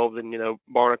myself, and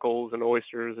barnacles and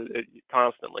oysters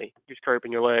constantly. You're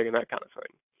scraping your leg and that kind of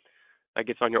thing. That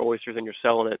gets on your oysters and you're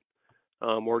selling it.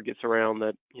 Word gets around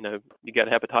that you got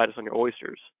hepatitis on your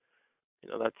oysters.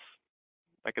 That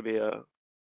could be a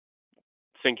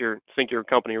sink your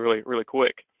company really really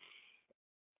quick.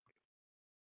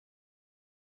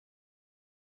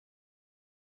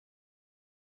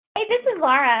 Hey, this is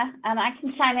Laura. I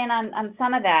can chime in on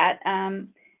some of that.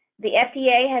 The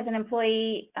FDA has an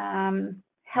employee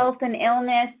health and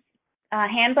illness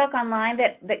handbook online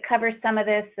that covers some of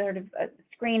this sort of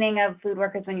screening of food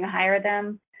workers when you hire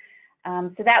them.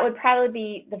 So that would probably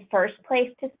be the first place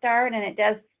to start, and it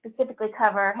does specifically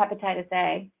cover hepatitis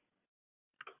A.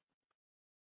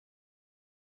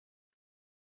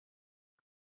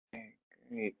 Okay,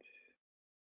 great.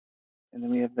 And then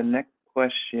we have the next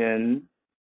question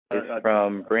is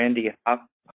from Brandy Hoff.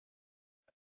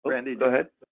 Brandy, go ahead.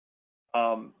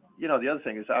 The other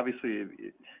thing is obviously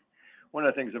one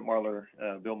of the things that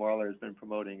Bill Marler has been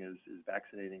promoting is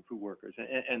vaccinating food workers,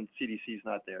 and CDC's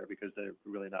not there because they're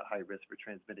really not high risk for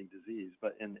transmitting disease.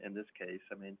 But in this case,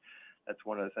 I mean, that's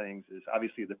one of the things is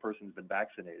obviously the person's been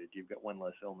vaccinated. You've got one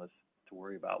less illness to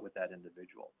worry about with that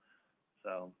individual.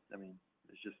 So, I mean,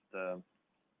 it's just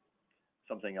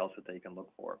something else that they can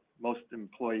look for. Most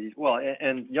employees,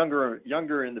 and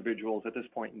younger individuals at this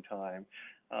point in time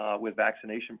with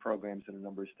vaccination programs in a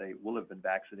number of states will have been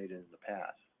vaccinated in the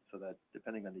past. So that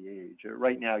depending on the age,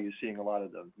 right now you're seeing a lot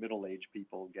of the middle-aged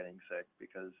people getting sick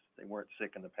because they weren't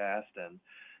sick in the past and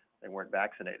they weren't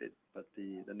vaccinated. But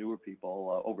the newer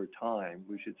people, over time,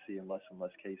 we should see in less and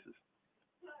less cases.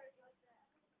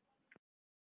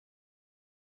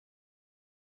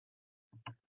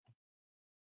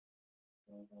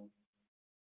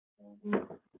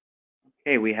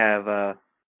 Okay, we have, I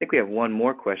think we have one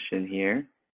more question here.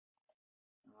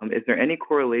 Is there any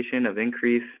correlation of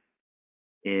increase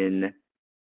in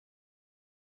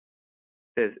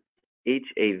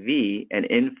HAV and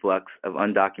influx of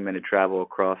undocumented travel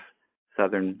across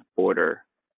southern border?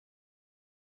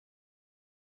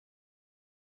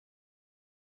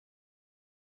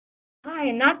 Hi,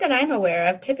 not that I'm aware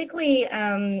of. Typically,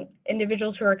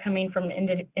 individuals who are coming from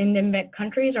endemic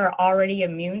countries are already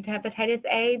immune to hepatitis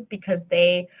A because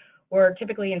they were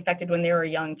typically infected when they were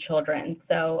young children.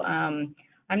 So I'm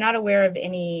not aware of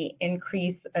any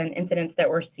increase in incidents that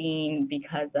we're seeing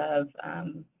because of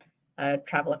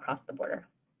travel across the border.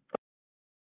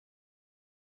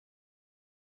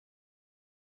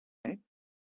 Okay.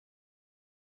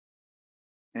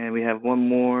 And we have one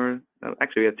more. Oh,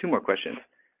 actually, we have two more questions.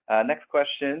 Next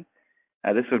question.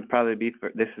 This is going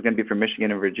to be for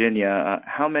Michigan and Virginia.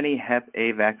 How many Hep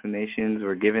A vaccinations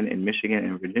were given in Michigan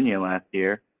and Virginia last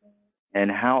year?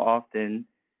 And how often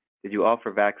did you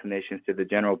offer vaccinations to the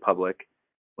general public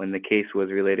when the case was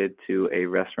related to a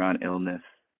restaurant illness?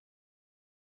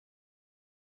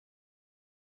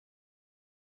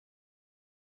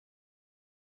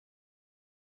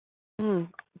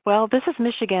 Well, this is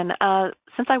Michigan.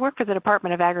 Since I work for the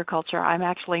Department of Agriculture, I'm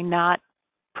actually not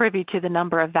privy to the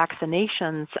number of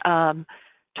vaccinations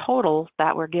total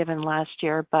that were given last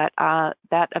year, but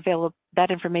that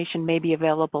information may be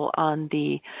available on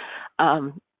the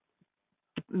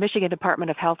Michigan Department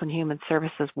of Health and Human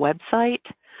Services website.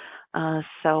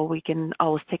 So we can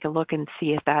always take a look and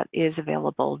see if that is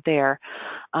available there.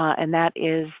 And that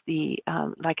is the,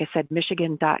 like I said,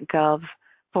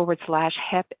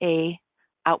 michigan.gov/Hep A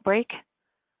outbreak.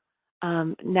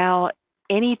 Now,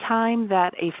 any time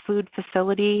that a food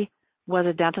facility was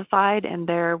identified, and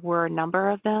there were a number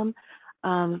of them,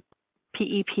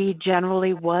 PEP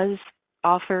generally was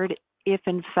offered if,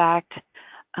 in fact,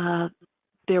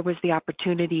 there was the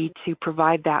opportunity to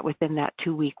provide that within that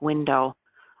 2-week window.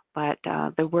 But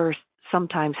there were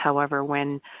sometimes, however,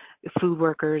 when food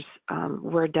workers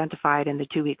were identified and the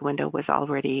 2-week window was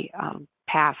already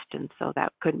passed, and so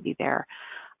that couldn't be there.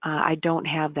 I don't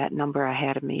have that number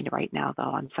ahead of me right now, though.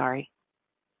 I'm sorry.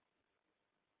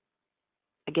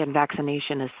 Again,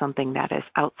 vaccination is something that is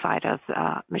outside of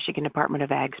Michigan Department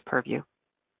of Ag's purview.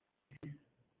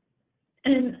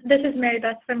 And this is Mary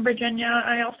Beth from Virginia.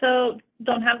 I also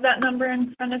don't have that number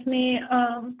in front of me.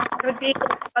 It would be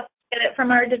to get it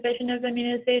from our Division of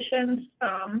Immunizations.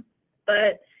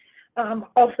 But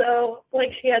also,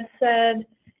 like she had said,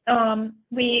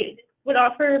 we would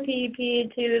offer PEP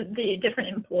to the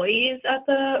different employees at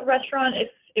the restaurant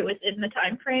it was in the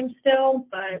time frame still,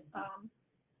 but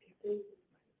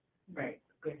Right,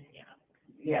 good,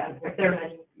 yeah, if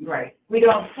they're, right. We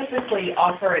don't typically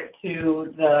offer it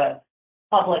to the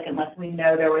public unless we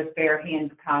know there was bare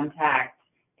hands contact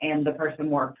and the person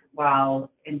worked while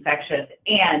infectious,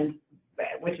 and,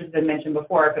 which has been mentioned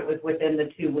before, if it was within the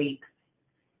 2 weeks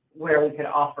where we could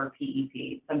offer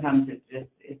PEP. Sometimes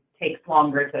it takes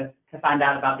longer to find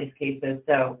out about these cases,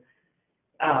 so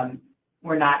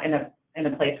we're not in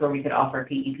a place where we could offer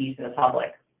PEP to the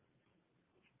public.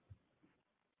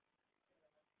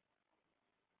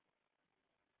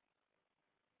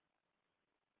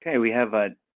 Okay, we have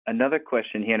another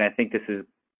question here, and I think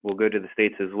will go to the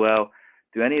states as well.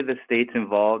 Do any of the states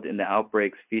involved in the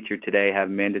outbreaks featured today have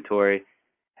mandatory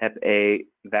Hep A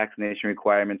vaccination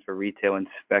requirements for retail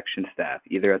inspection staff,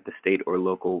 either at the state or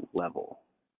local level?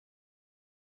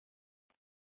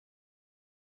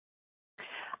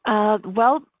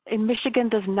 Well, in Michigan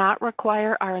does not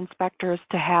require our inspectors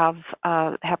to have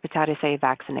hepatitis A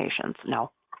vaccinations,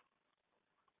 no.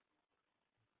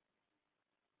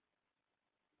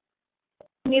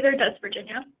 neither does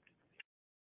Virginia.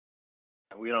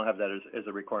 We don't have that as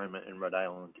a requirement in Rhode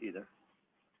Island either.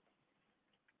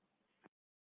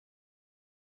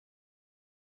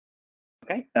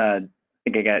 Okay, I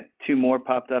think I got 2 more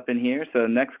popped up in here. So the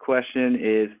next question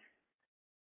is,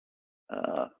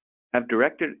 have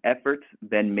directed efforts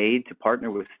been made to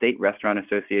partner with state restaurant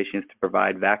associations to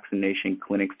provide vaccination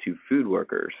clinics to food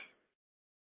workers?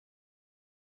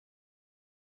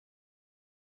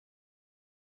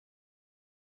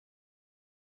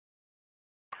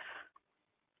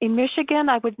 In Michigan,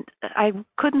 I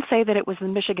couldn't say that it was the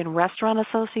Michigan Restaurant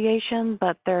Association,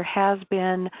 but there has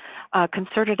been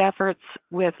concerted efforts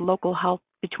with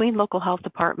between local health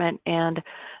department and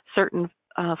certain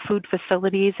food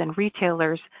facilities and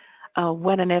retailers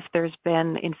when and if there's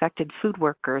been infected food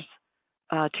workers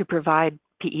to provide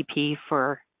PEP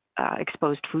for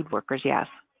exposed food workers, yes.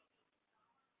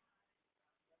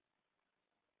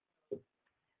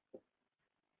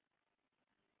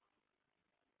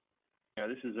 Yeah,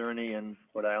 this is Ernie in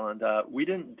Rhode Island. We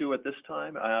didn't do it this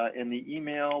time. In the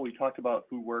email, we talked about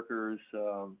food workers,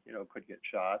 could get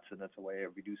shots, and that's a way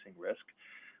of reducing risk.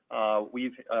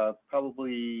 We've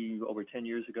probably over 10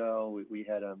 years ago, we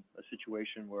had a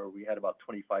situation where we had about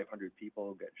 2,500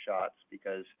 people get shots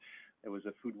because there was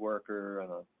a food worker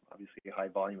and obviously a high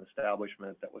volume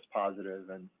establishment that was positive,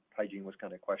 and hygiene was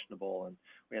kind of questionable, and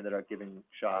we ended up giving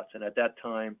shots. And at that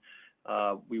time,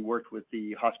 we worked with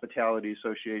the Hospitality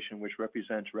Association, which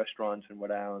represents restaurants in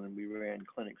Rhode Island, and we ran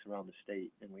clinics around the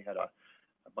state, and we had a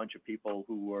bunch of people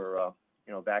who were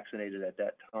vaccinated at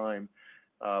that time.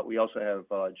 We also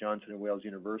have Johnson & Wales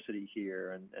University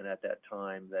here, and at that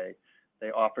time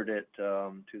they offered it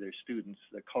to their students,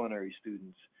 the culinary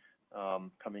students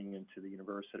coming into the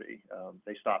university.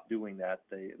 They stopped doing that,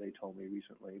 they told me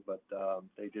recently, but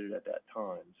they did it at that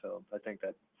time. So I think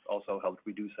that also helped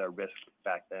reduce our risk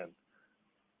back then.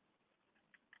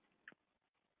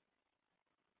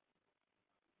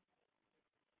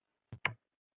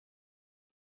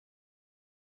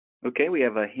 Okay, we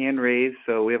have a hand raised,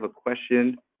 so we have a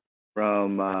question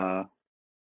from,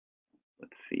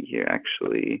 let's see here,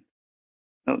 actually.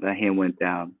 Oh, that hand went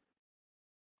down.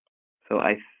 So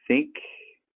I think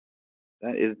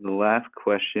that is the last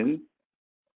question.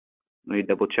 Let me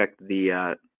double check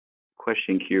the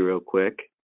question queue real quick.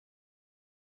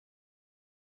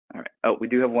 All right. Oh, we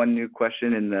do have one new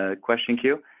question in the question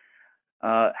queue.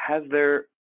 Has there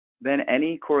been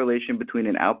any correlation between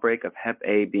an outbreak of Hep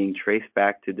A being traced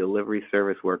back to delivery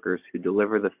service workers who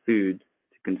deliver the food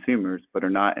to consumers but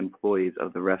are not employees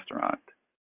of the restaurant?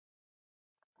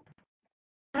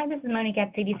 Hi, this is Monique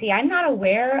at CDC. I'm not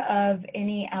aware of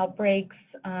any outbreaks,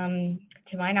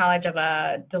 to my knowledge, of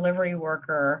a delivery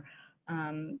worker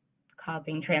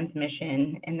causing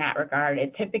transmission in that regard.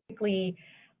 It typically,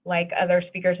 like other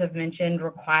speakers have mentioned,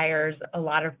 requires a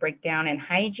lot of breakdown in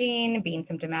hygiene, being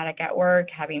symptomatic at work,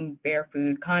 having bare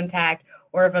food contact,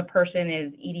 or if a person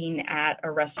is eating at a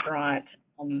restaurant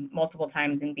multiple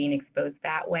times and being exposed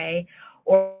that way,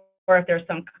 or if there's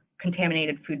some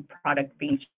contaminated food product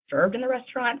being served in the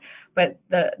restaurant. But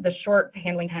the short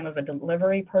handling time of a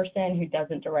delivery person who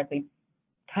doesn't directly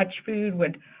touch food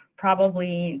would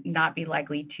probably not be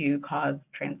likely to cause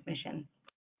transmission.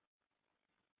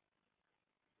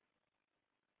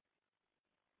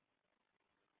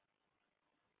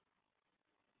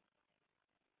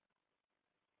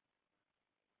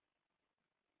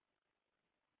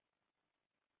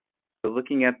 So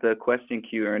looking at the question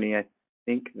queue, Ernie, I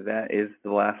think that is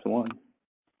the last one.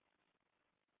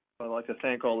 I'd like to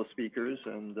thank all the speakers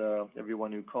and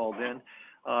everyone who called in.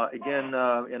 Again,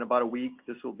 in about a week,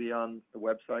 this will be on the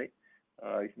website.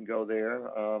 You can go there.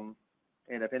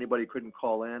 And if anybody couldn't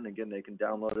call in, again, they can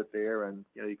download it there, and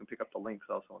you can pick up the links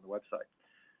also on the website.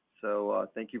 So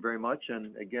thank you very much.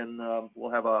 And again,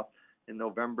 we'll have in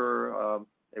November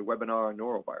a webinar on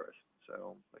norovirus.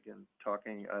 So again,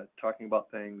 talking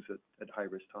about things at high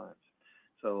risk times.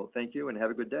 So thank you and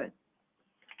have a good day.